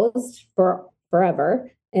housed for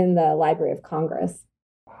forever in the Library of Congress.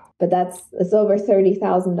 But it's over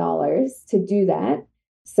 $30,000 to do that.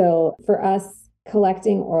 So for us,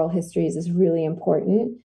 collecting oral histories is really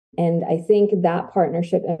important. And I think that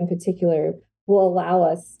partnership in particular will allow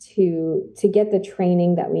us to get the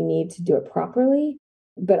training that we need to do it properly,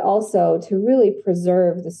 but also to really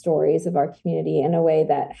preserve the stories of our community in a way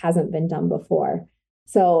that hasn't been done before.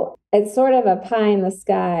 So it's sort of a pie in the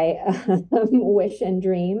sky wish and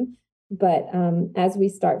dream. But as we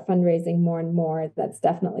start fundraising more and more, that's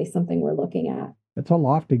definitely something we're looking at. It's a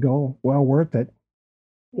lofty goal. Well worth it.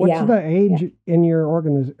 What's the age in your or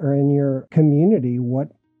in your community?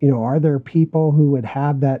 Are there people who would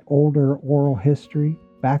have that older oral history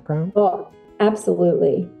background? Well,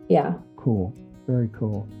 absolutely. Yeah. Cool. Very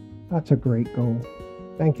cool. That's a great goal.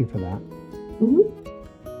 Thank you for that.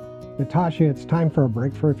 Mm-hmm. Natascha, it's time for a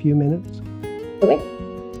break for a few minutes. Okay.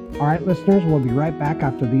 All right, listeners, we'll be right back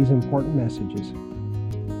after these important messages.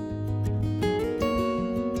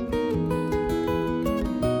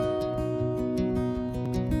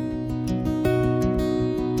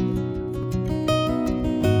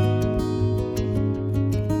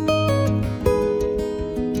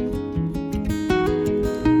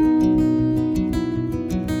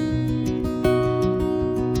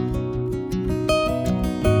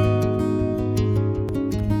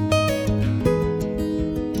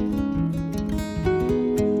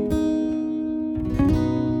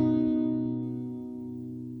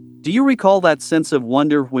 Do you recall that sense of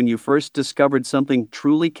wonder when you first discovered something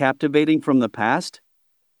truly captivating from the past?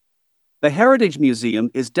 The Heritage Museum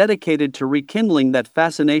is dedicated to rekindling that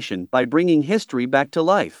fascination by bringing history back to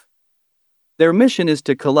life. Their mission is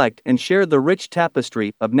to collect and share the rich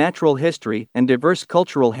tapestry of natural history and diverse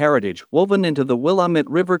cultural heritage woven into the Willamette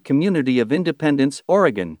River community of Independence,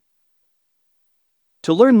 Oregon.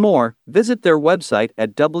 To learn more, visit their website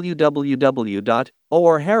at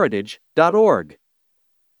www.orheritage.org.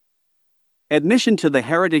 Admission to the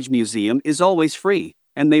Heritage Museum is always free,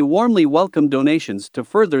 and they warmly welcome donations to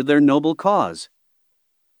further their noble cause.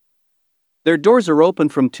 Their doors are open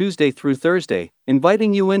from Tuesday through Thursday,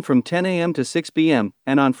 inviting you in from 10 a.m. to 6 p.m.,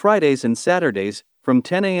 and on Fridays and Saturdays, from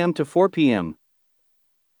 10 a.m. to 4 p.m.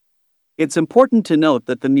 It's important to note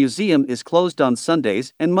that the museum is closed on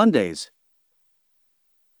Sundays and Mondays.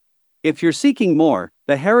 If you're seeking more,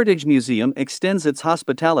 the Heritage Museum extends its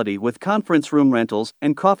hospitality with conference room rentals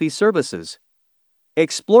and coffee services.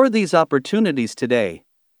 Explore these opportunities today.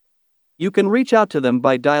 You can reach out to them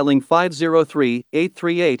by dialing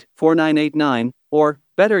 503-838-4989, or,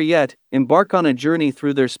 better yet, embark on a journey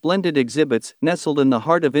through their splendid exhibits nestled in the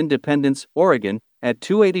heart of Independence, Oregon, at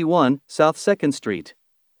 281 South 2nd Street.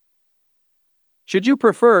 Should you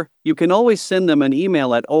prefer, you can always send them an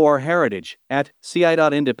email at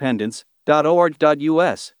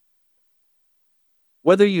orheritage@ci.independence.org.us.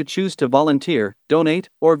 Whether you choose to volunteer, donate,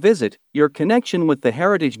 or visit, your connection with the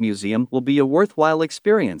Heritage Museum will be a worthwhile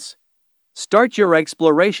experience. Start your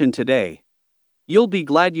exploration today. You'll be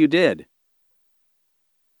glad you did.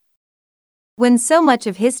 When so much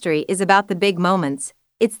of history is about the big moments,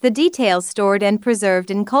 it's the details stored and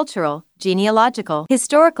preserved in cultural, genealogical,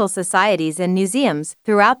 historical societies and museums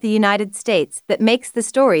throughout the United States that makes the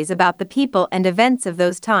stories about the people and events of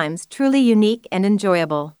those times truly unique and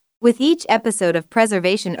enjoyable. With each episode of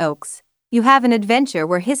Preservation Oaks, you have an adventure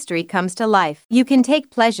where history comes to life. You can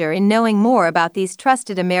take pleasure in knowing more about these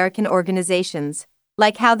trusted American organizations,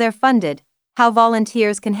 like how they're funded, how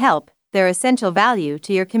volunteers can help, their essential value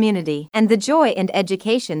to your community, and the joy and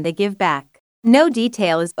education they give back. No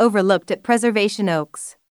detail is overlooked at Preservation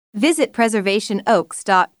Oaks. Visit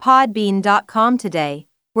preservationoaks.podbean.com today,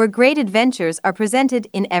 where great adventures are presented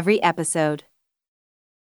in every episode.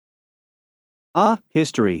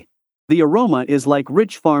 History. The aroma is like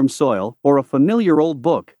rich farm soil or a familiar old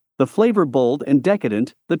book, the flavor bold and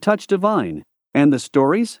decadent, the touch divine. And the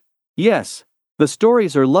stories? Yes, the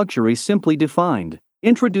stories are luxury simply defined.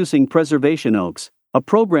 Introducing Preservation Oaks, a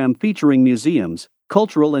program featuring museums,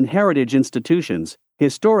 cultural and heritage institutions,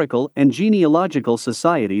 historical and genealogical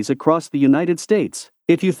societies across the United States.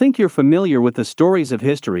 If you think you're familiar with the stories of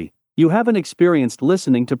history, you haven't experienced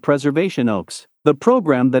listening to Preservation Oaks, the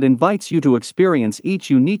program that invites you to experience each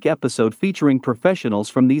unique episode featuring professionals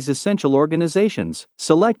from these essential organizations.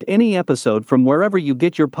 Select any episode from wherever you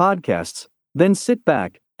get your podcasts, then sit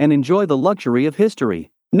back and enjoy the luxury of history.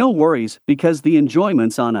 No worries, because the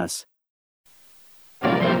enjoyment's on us.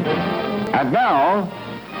 And now,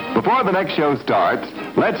 before the next show starts,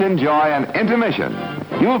 let's enjoy an intermission.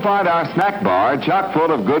 You'll find our snack bar chock full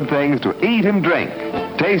of good things to eat and drink.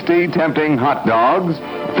 Tasty, tempting hot dogs,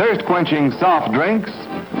 thirst-quenching soft drinks,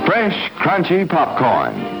 fresh, crunchy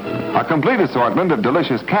popcorn, a complete assortment of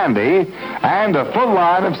delicious candy, and a full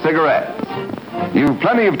line of cigarettes. You've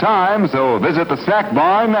plenty of time, so visit the snack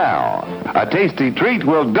bar now. A tasty treat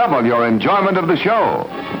will double your enjoyment of the show.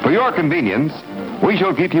 For your convenience, we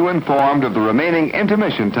shall keep you informed of the remaining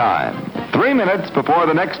intermission time, 3 minutes before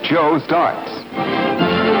the next show starts.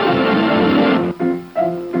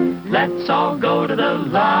 Let's all go to the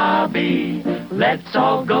lobby. Let's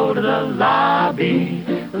all go to the lobby.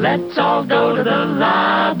 Let's all go to the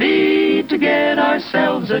lobby to get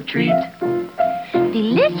ourselves a treat.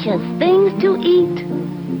 Delicious things to eat.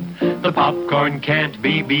 The popcorn can't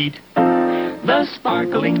be beat. The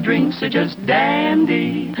sparkling drinks are just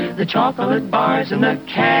dandy. The chocolate bars and the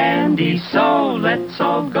candy. So let's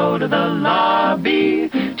all go to the lobby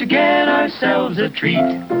to get ourselves a treat.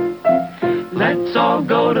 Let's all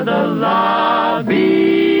go to the lobby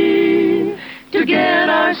to get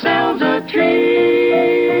ourselves a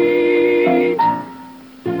treat.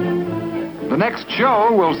 The next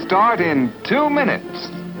show will start in 2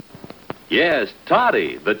 minutes. Yes,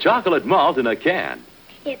 Toddy, the chocolate malt in a can.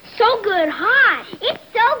 It's so good hot. It's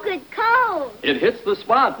so good cold. It hits the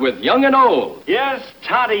spot with young and old. Yes,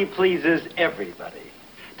 Toddy pleases everybody.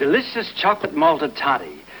 Delicious chocolate malted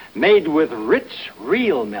toddy, made with rich,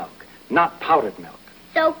 real milk, not powdered milk.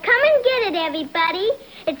 So come and get it, everybody.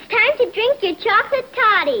 It's time to drink your chocolate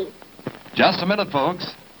toddy. Just a minute,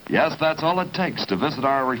 folks. Yes, that's all it takes to visit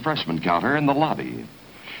our refreshment counter in the lobby.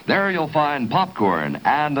 There you'll find popcorn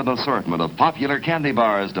and an assortment of popular candy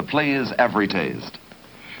bars to please every taste.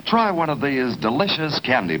 Try one of these delicious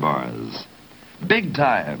candy bars. Big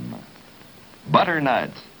Time,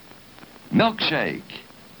 Butternut, Milkshake,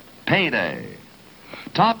 Payday.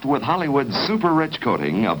 Topped with Hollywood's super rich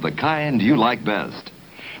coating of the kind you like best.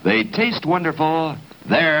 They taste wonderful,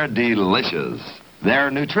 they're delicious, they're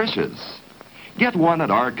nutritious. Get one at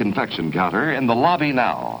our confection counter in the lobby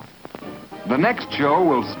now. The next show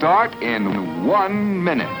will start in 1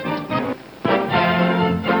 minute.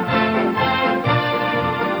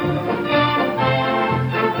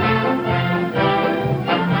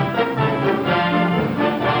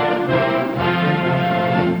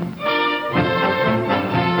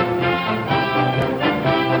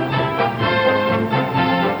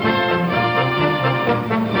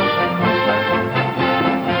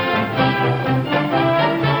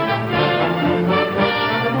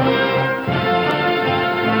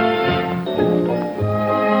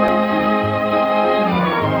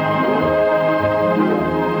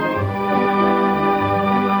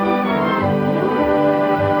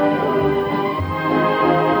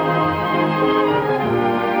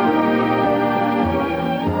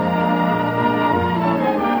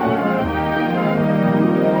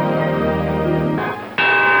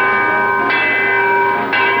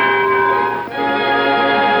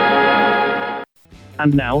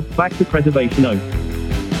 And now, back to Preservation Oak.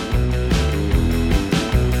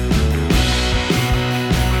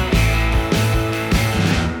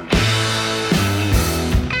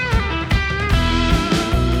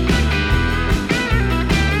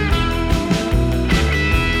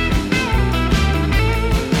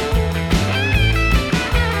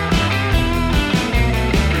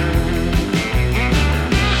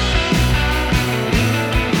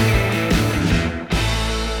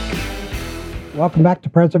 Welcome back to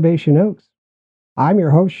Preservation Oaks. I'm your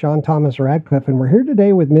host, Sean Thomas Radcliffe, and we're here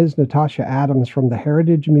today with Ms. Natascha Adams from the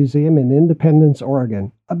Heritage Museum in Independence,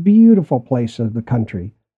 Oregon, a beautiful place of the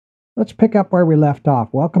country. Let's pick up where we left off.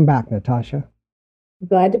 Welcome back, Natascha.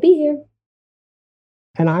 Glad to be here.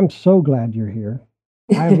 And I'm so glad you're here.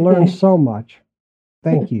 I've learned so much.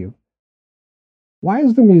 Thank you. Why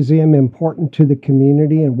is the museum important to the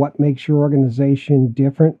community, and what makes your organization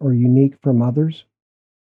different or unique from others?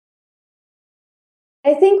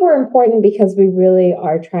 I think we're important because we really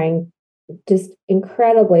are trying just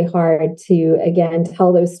incredibly hard to, again,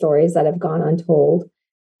 tell those stories that have gone untold.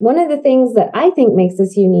 One of the things that I think makes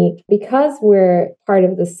us unique, because we're part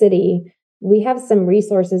of the city, we have some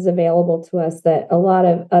resources available to us that a lot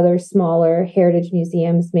of other smaller heritage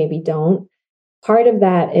museums maybe don't. Part of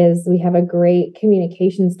that is we have a great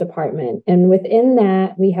communications department, and within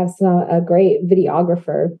that, we have a great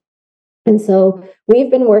videographer. And so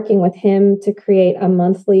we've been working with him to create a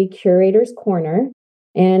monthly Curator's Corner.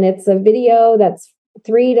 And it's a video that's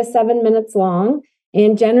 3 to 7 minutes long.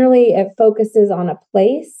 And generally it focuses on a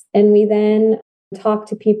place. And we then talk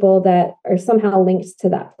to people that are somehow linked to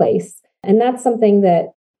that place. And that's something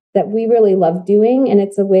that that we really love doing. And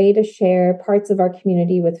it's a way to share parts of our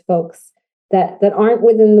community with folks that aren't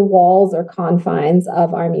within the walls or confines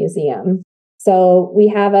of our museum. So we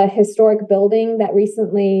have a historic building that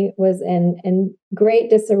recently was in great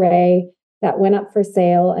disarray that went up for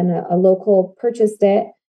sale, and a local purchased it,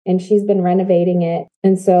 and she's been renovating it.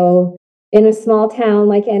 And so in a small town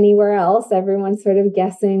like anywhere else, everyone's sort of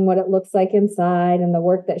guessing what it looks like inside and the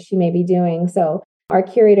work that she may be doing. So our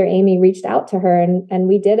curator, Amy, reached out to her, and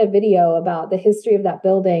we did a video about the history of that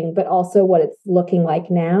building, but also what it's looking like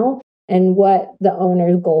now and what the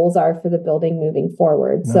owner's goals are for the building moving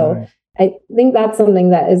forward. Nice. So I think that's something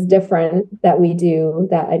that is different that we do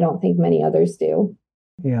that I don't think many others do.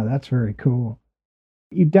 Yeah, that's very cool.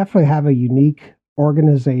 You definitely have a unique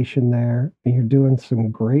organization there, and you're doing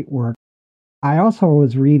some great work. I also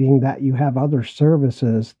was reading that you have other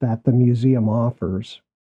services that the museum offers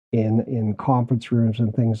in conference rooms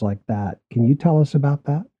and things like that. Can you tell us about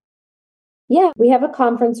that? Yeah, we have a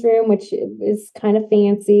conference room, which is kind of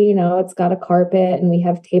fancy. You know, it's got a carpet and we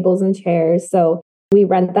have tables and chairs. So we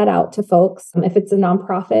rent that out to folks. If it's a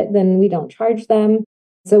nonprofit, then we don't charge them.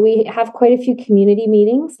 So we have quite a few community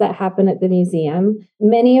meetings that happen at the museum,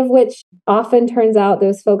 many of which often turns out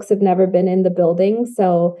those folks have never been in the building.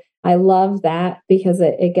 So I love that because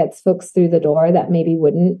it gets folks through the door that maybe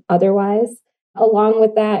wouldn't otherwise. Along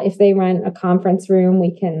with that, if they rent a conference room,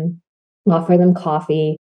 we can offer them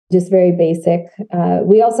coffee, just very basic.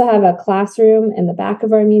 We also have a classroom in the back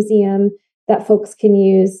of our museum that folks can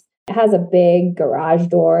use. It has a big garage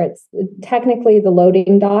door. It's technically the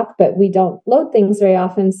loading dock, but we don't load things very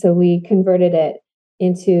often. So we converted it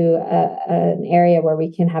into an area where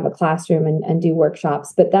we can have a classroom and do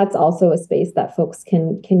workshops. But that's also a space that folks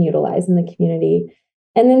can utilize in the community.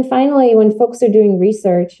 And then finally, when folks are doing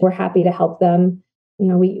research, we're happy to help them. You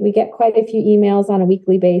know, we get quite a few emails on a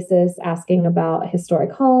weekly basis asking about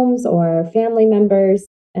historic homes or family members,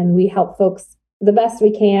 and we help folks the best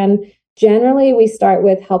we can. Generally, we start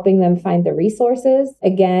with helping them find the resources.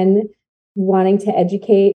 Again, wanting to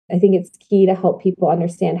educate. I think it's key to help people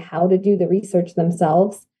understand how to do the research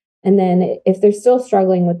themselves. And then if they're still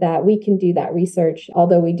struggling with that, we can do that research,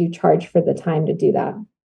 although we do charge for the time to do that.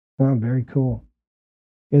 Oh, very cool.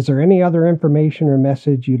 Is there any other information or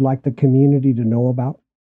message you'd like the community to know about?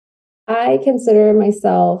 I consider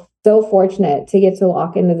myself so fortunate to get to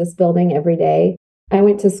walk into this building every day. I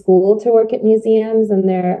went to school to work at museums, and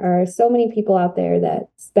there are so many people out there that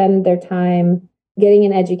spend their time getting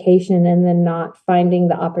an education and then not finding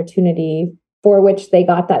the opportunity for which they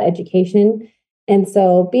got that education. And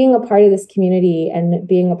so being a part of this community and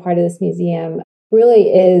being a part of this museum really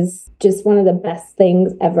is just one of the best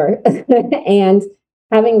things ever. And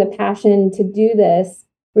having the passion to do this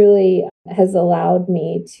really has allowed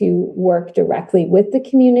me to work directly with the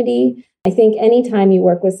community. I think anytime you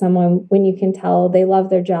work with someone, when you can tell they love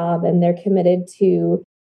their job and they're committed to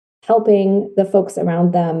helping the folks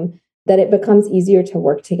around them, that it becomes easier to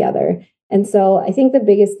work together. And so I think the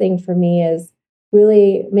biggest thing for me is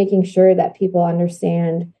really making sure that people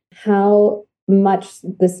understand how much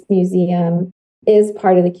this museum is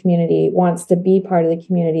part of the community, wants to be part of the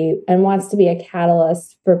community, and wants to be a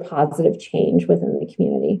catalyst for positive change within the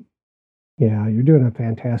community. Yeah, you're doing a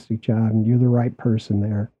fantastic job, and you're the right person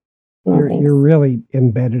there. Oh, you're really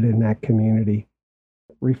embedded in that community.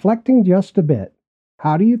 Reflecting just a bit,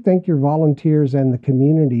 how do you think your volunteers and the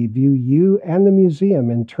community view you and the museum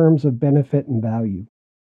in terms of benefit and value?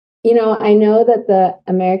 You know, I know that the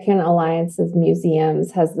American Alliance of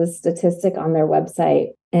Museums has this statistic on their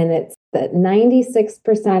website, and it's that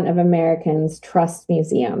 96% of Americans trust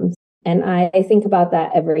museums. And I think about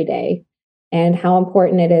that every day and how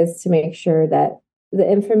important it is to make sure that the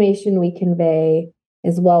information we convey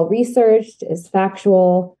is well researched, is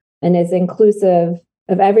factual, and is inclusive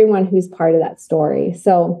of everyone who's part of that story.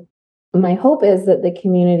 So my hope is that the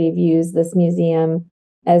community views this museum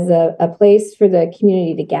as a place for the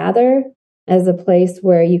community to gather, as a place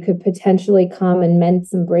where you could potentially come and mend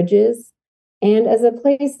some bridges, and as a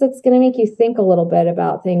place that's going to make you think a little bit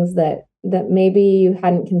about things that maybe you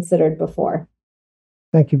hadn't considered before.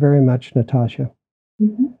 Thank you very much, Natascha.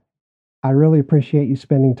 Mm-hmm. I really appreciate you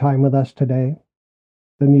spending time with us today.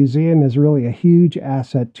 The museum is really a huge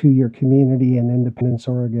asset to your community in Independence,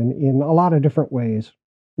 Oregon, in a lot of different ways.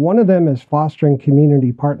 One of them is fostering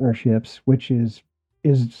community partnerships, which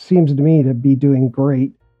seems to me to be doing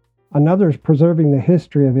great. Another is preserving the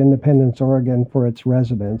history of Independence, Oregon for its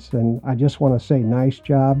residents. And I just want to say, nice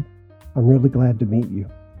job. I'm really glad to meet you.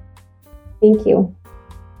 Thank you.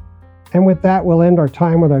 And with that, we'll end our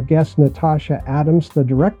time with our guest, Natascha Adams, the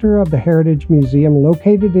director of the Heritage Museum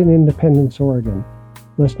located in Independence, Oregon.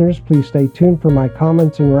 Listeners, please stay tuned for my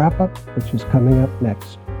comments and wrap-up, which is coming up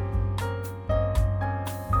next.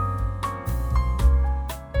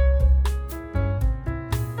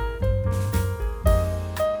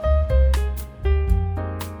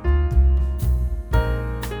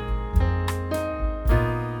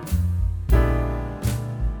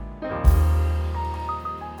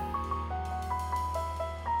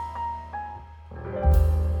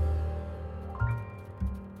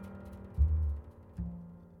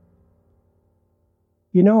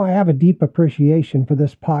 You know, I have a deep appreciation for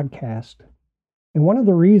this podcast, and one of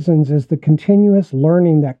the reasons is the continuous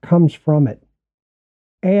learning that comes from it.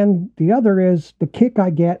 And the other is the kick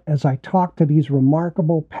I get as I talk to these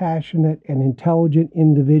remarkable, passionate, and intelligent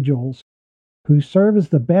individuals who serve as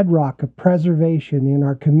the bedrock of preservation in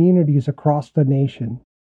our communities across the nation.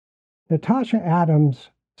 Natascha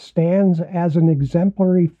Adams stands as an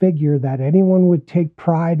exemplary figure that anyone would take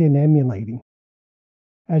pride in emulating.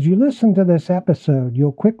 As you listen to this episode,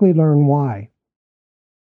 you'll quickly learn why.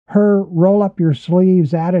 Her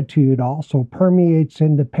roll-up-your-sleeves attitude also permeates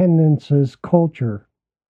Independence's culture,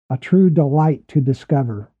 a true delight to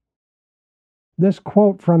discover. This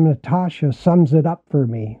quote from Natascha sums it up for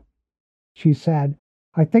me. She said,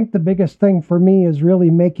 "I think the biggest thing for me is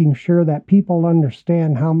really making sure that people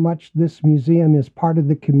understand how much this museum is part of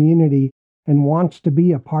the community and wants to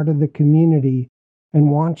be a part of the community and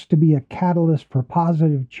wants to be a catalyst for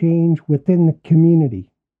positive change within the community."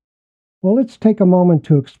 Well, let's take a moment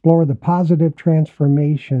to explore the positive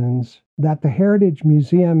transformations that the Heritage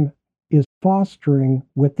Museum is fostering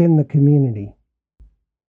within the community.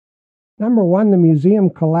 Number one, the museum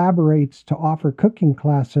collaborates to offer cooking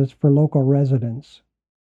classes for local residents.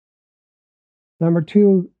 Number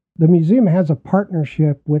two, the museum has a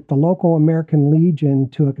partnership with the local American Legion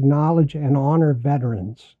to acknowledge and honor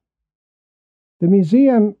veterans. The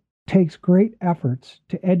museum takes great efforts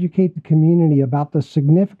to educate the community about the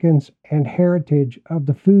significance and heritage of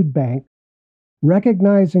the food bank,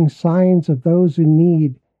 recognizing signs of those in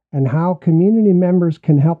need and how community members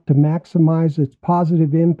can help to maximize its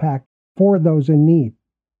positive impact for those in need.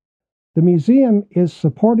 The museum is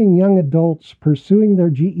supporting young adults pursuing their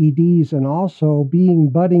GEDs and also being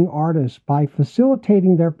budding artists by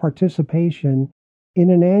facilitating their participation in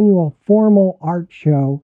an annual formal art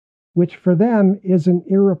show, which for them is an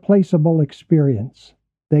irreplaceable experience.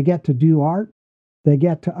 They get to do art, they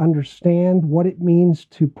get to understand what it means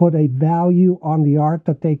to put a value on the art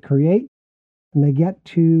that they create, and they get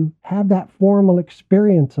to have that formal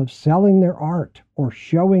experience of selling their art or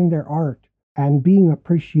showing their art and being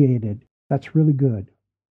appreciated. That's really good.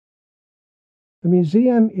 The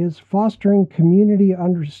museum is fostering community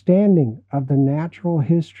understanding of the natural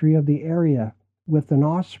history of the area with an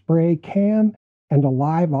osprey cam and a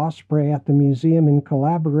live osprey at the museum in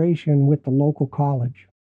collaboration with the local college.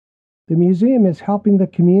 The museum is helping the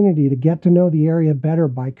community to get to know the area better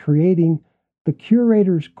by creating the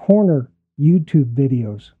Curator's Corner YouTube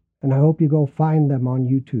videos, and I hope you go find them on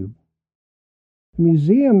YouTube. The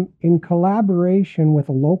museum, in collaboration with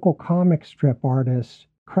a local comic strip artist,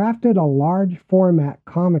 crafted a large format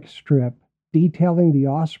comic strip detailing the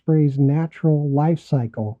osprey's natural life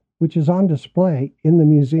cycle, which is on display in the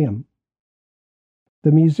museum.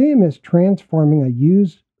 The museum is transforming a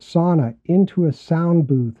used sauna into a sound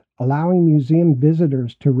booth, allowing museum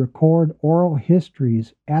visitors to record oral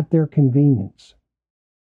histories at their convenience.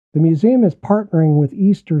 The museum is partnering with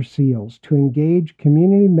Easter Seals to engage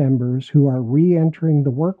community members who are re-entering the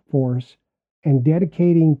workforce and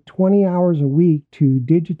dedicating 20 hours a week to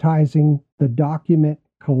digitizing the document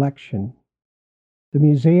collection. The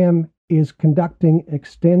museum is conducting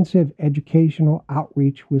extensive educational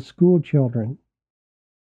outreach with school children,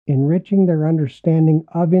 enriching their understanding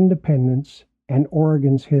of independence and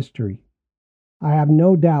Oregon's history. I have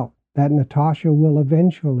no doubt that Natascha will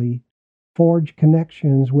eventually forge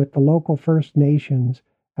connections with the local First Nations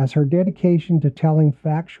as her dedication to telling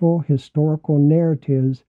factual historical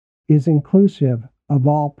narratives is inclusive of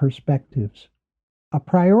all perspectives. A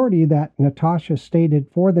priority that Natascha stated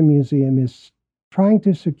for the museum is trying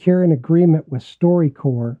to secure an agreement with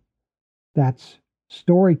StoryCorps, that's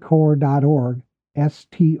storycorps.org,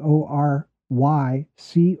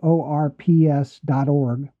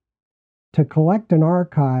 StoryCorps.org, to collect and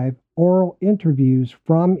archive oral interviews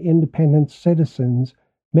from Independence citizens,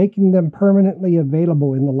 making them permanently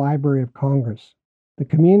available in the Library of Congress. The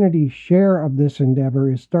community's share of this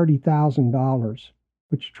endeavor is $30,000,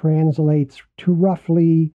 which translates to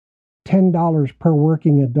roughly $10 per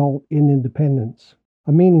working adult in Independence.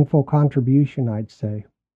 A meaningful contribution, I'd say.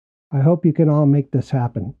 I hope you can all make this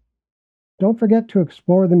happen. Don't forget to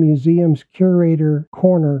explore the museum's Curator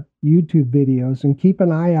Corner YouTube videos and keep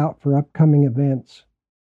an eye out for upcoming events.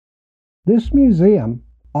 This museum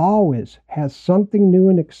always has something new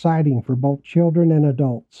and exciting for both children and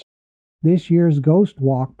adults. This year's Ghost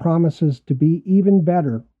Walk promises to be even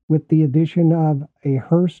better with the addition of a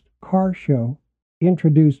Hearst car show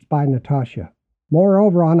introduced by Natascha.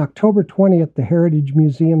 Moreover, on October 20th, the Heritage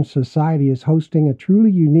Museum Society is hosting a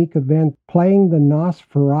truly unique event playing the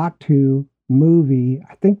Nosferatu movie.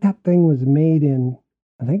 I think that thing was made in,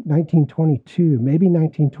 1922, maybe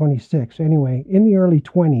 1926. Anyway, in the early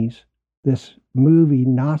 20s, this movie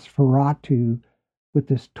Nosferatu with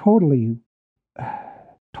this totally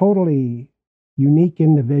unique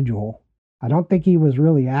individual. I don't think he was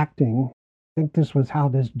really acting. I think this was how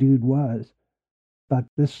this dude was. But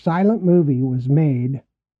this silent movie was made,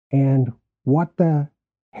 and what the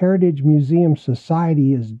Heritage Museum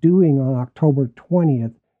Society is doing on October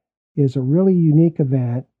 20th is a really unique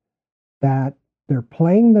event that they're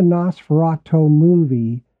playing the Nosferatu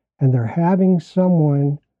movie, and they're having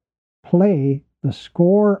someone play the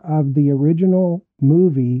score of the original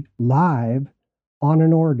movie live on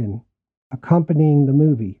an organ, accompanying the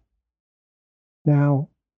movie. Now,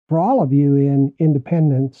 for all of you in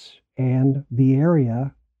Independence and the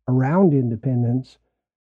area around Independence,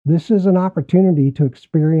 this is an opportunity to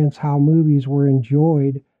experience how movies were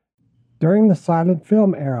enjoyed during the silent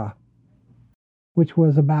film era, which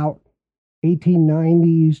was about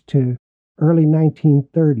 1890s to early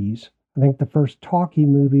 1930s. I think the first talkie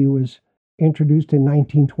movie was introduced in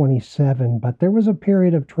 1927, but there was a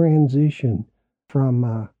period of transition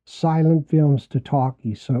from silent films to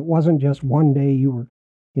talkies. So it wasn't just one day you were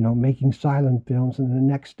making silent films, and the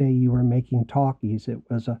next day you were making talkies. It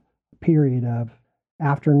was a period of,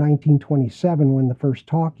 after 1927, when the first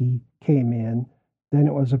talkie came in, then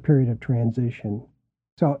it was a period of transition.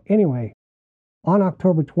 So anyway, on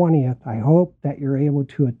October 20th, I hope that you're able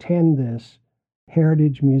to attend this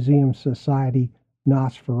Heritage Museum Society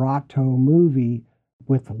Nosferatu movie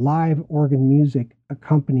with live organ music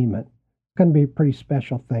accompaniment. It's going to be a pretty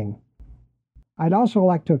special thing. I'd also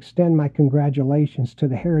like to extend my congratulations to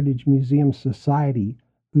the Heritage Museum Society,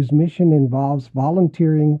 whose mission involves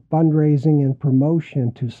volunteering, fundraising, and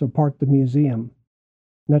promotion to support the museum.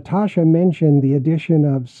 Natascha mentioned the addition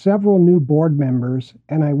of several new board members,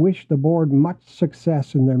 and I wish the board much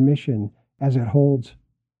success in their mission, as it holds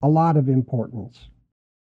a lot of importance.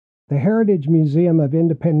 The Heritage Museum of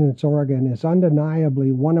Independence, Oregon is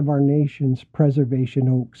undeniably one of our nation's preservation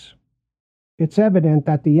oaks. It's evident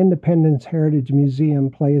that the Independence Heritage Museum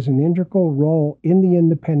plays an integral role in the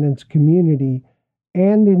Independence community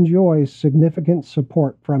and enjoys significant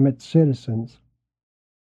support from its citizens.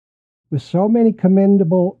 With so many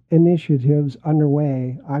commendable initiatives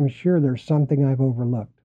underway, I'm sure there's something I've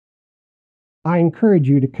overlooked. I encourage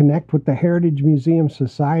you to connect with the Heritage Museum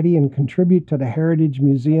Society and contribute to the Heritage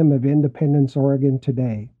Museum of Independence, Oregon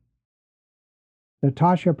today.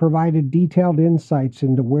 Natascha provided detailed insights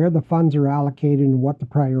into where the funds are allocated and what the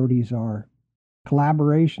priorities are.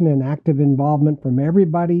 Collaboration and active involvement from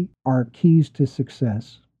everybody are keys to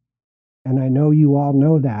success. And I know you all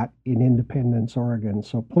know that in Independence, Oregon,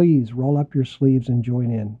 so please roll up your sleeves and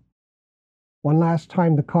join in. One last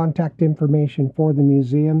time, the contact information for the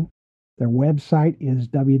museum. Their website is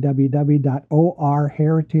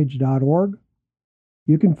www.orheritage.org.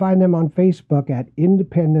 You can find them on Facebook at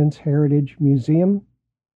Independence Heritage Museum.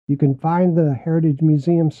 You can find the Heritage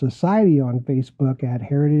Museum Society on Facebook at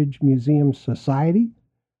Heritage Museum Society.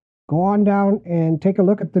 Go on down and take a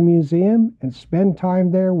look at the museum and spend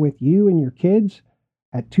time there with you and your kids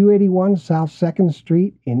at 281 South 2nd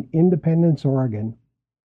Street in Independence, Oregon.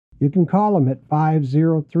 You can call them at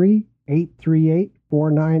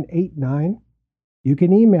 503-838-4989. You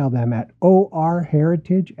can email them at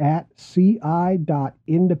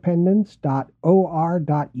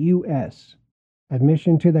orheritage@ci.independence.or.us.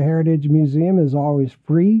 Admission to the Heritage Museum is always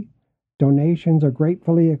free. Donations are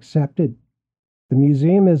gratefully accepted. The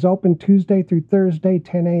museum is open Tuesday through Thursday,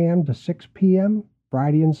 10 a.m. to 6 p.m.,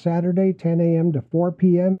 Friday and Saturday, 10 a.m. to 4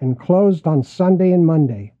 p.m., and closed on Sunday and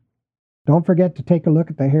Monday. Don't forget to take a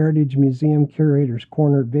look at the Heritage Museum Curator's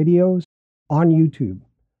Corner videos on YouTube.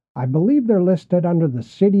 I believe they're listed under the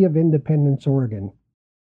City of Independence, Oregon.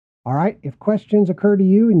 All right, if questions occur to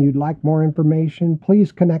you and you'd like more information,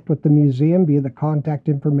 please connect with the museum via the contact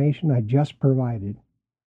information I just provided.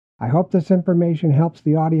 I hope this information helps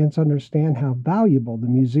the audience understand how valuable the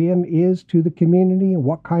museum is to the community and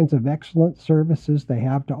what kinds of excellent services they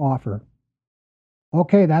have to offer.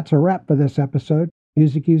 Okay, that's a wrap for this episode.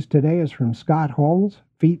 Music used today is from Scott Holmes,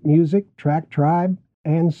 Feet Music, Track Tribe,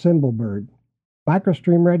 and Cymbalbird.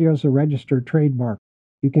 Microstream Radio is a registered trademark.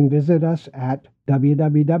 You can visit us at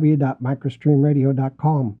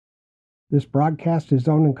www.microstreamradio.com. This broadcast is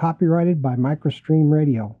owned and copyrighted by Microstream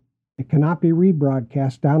Radio. It cannot be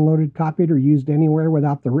rebroadcast, downloaded, copied, or used anywhere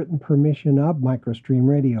without the written permission of Microstream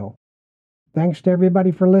Radio. Thanks to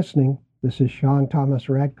everybody for listening. This is Sean Thomas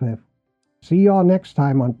Radcliffe. See you all next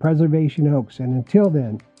time on Preservation Oaks, and until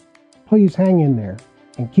then, please hang in there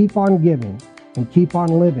and keep on giving and keep on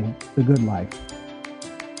living the good life.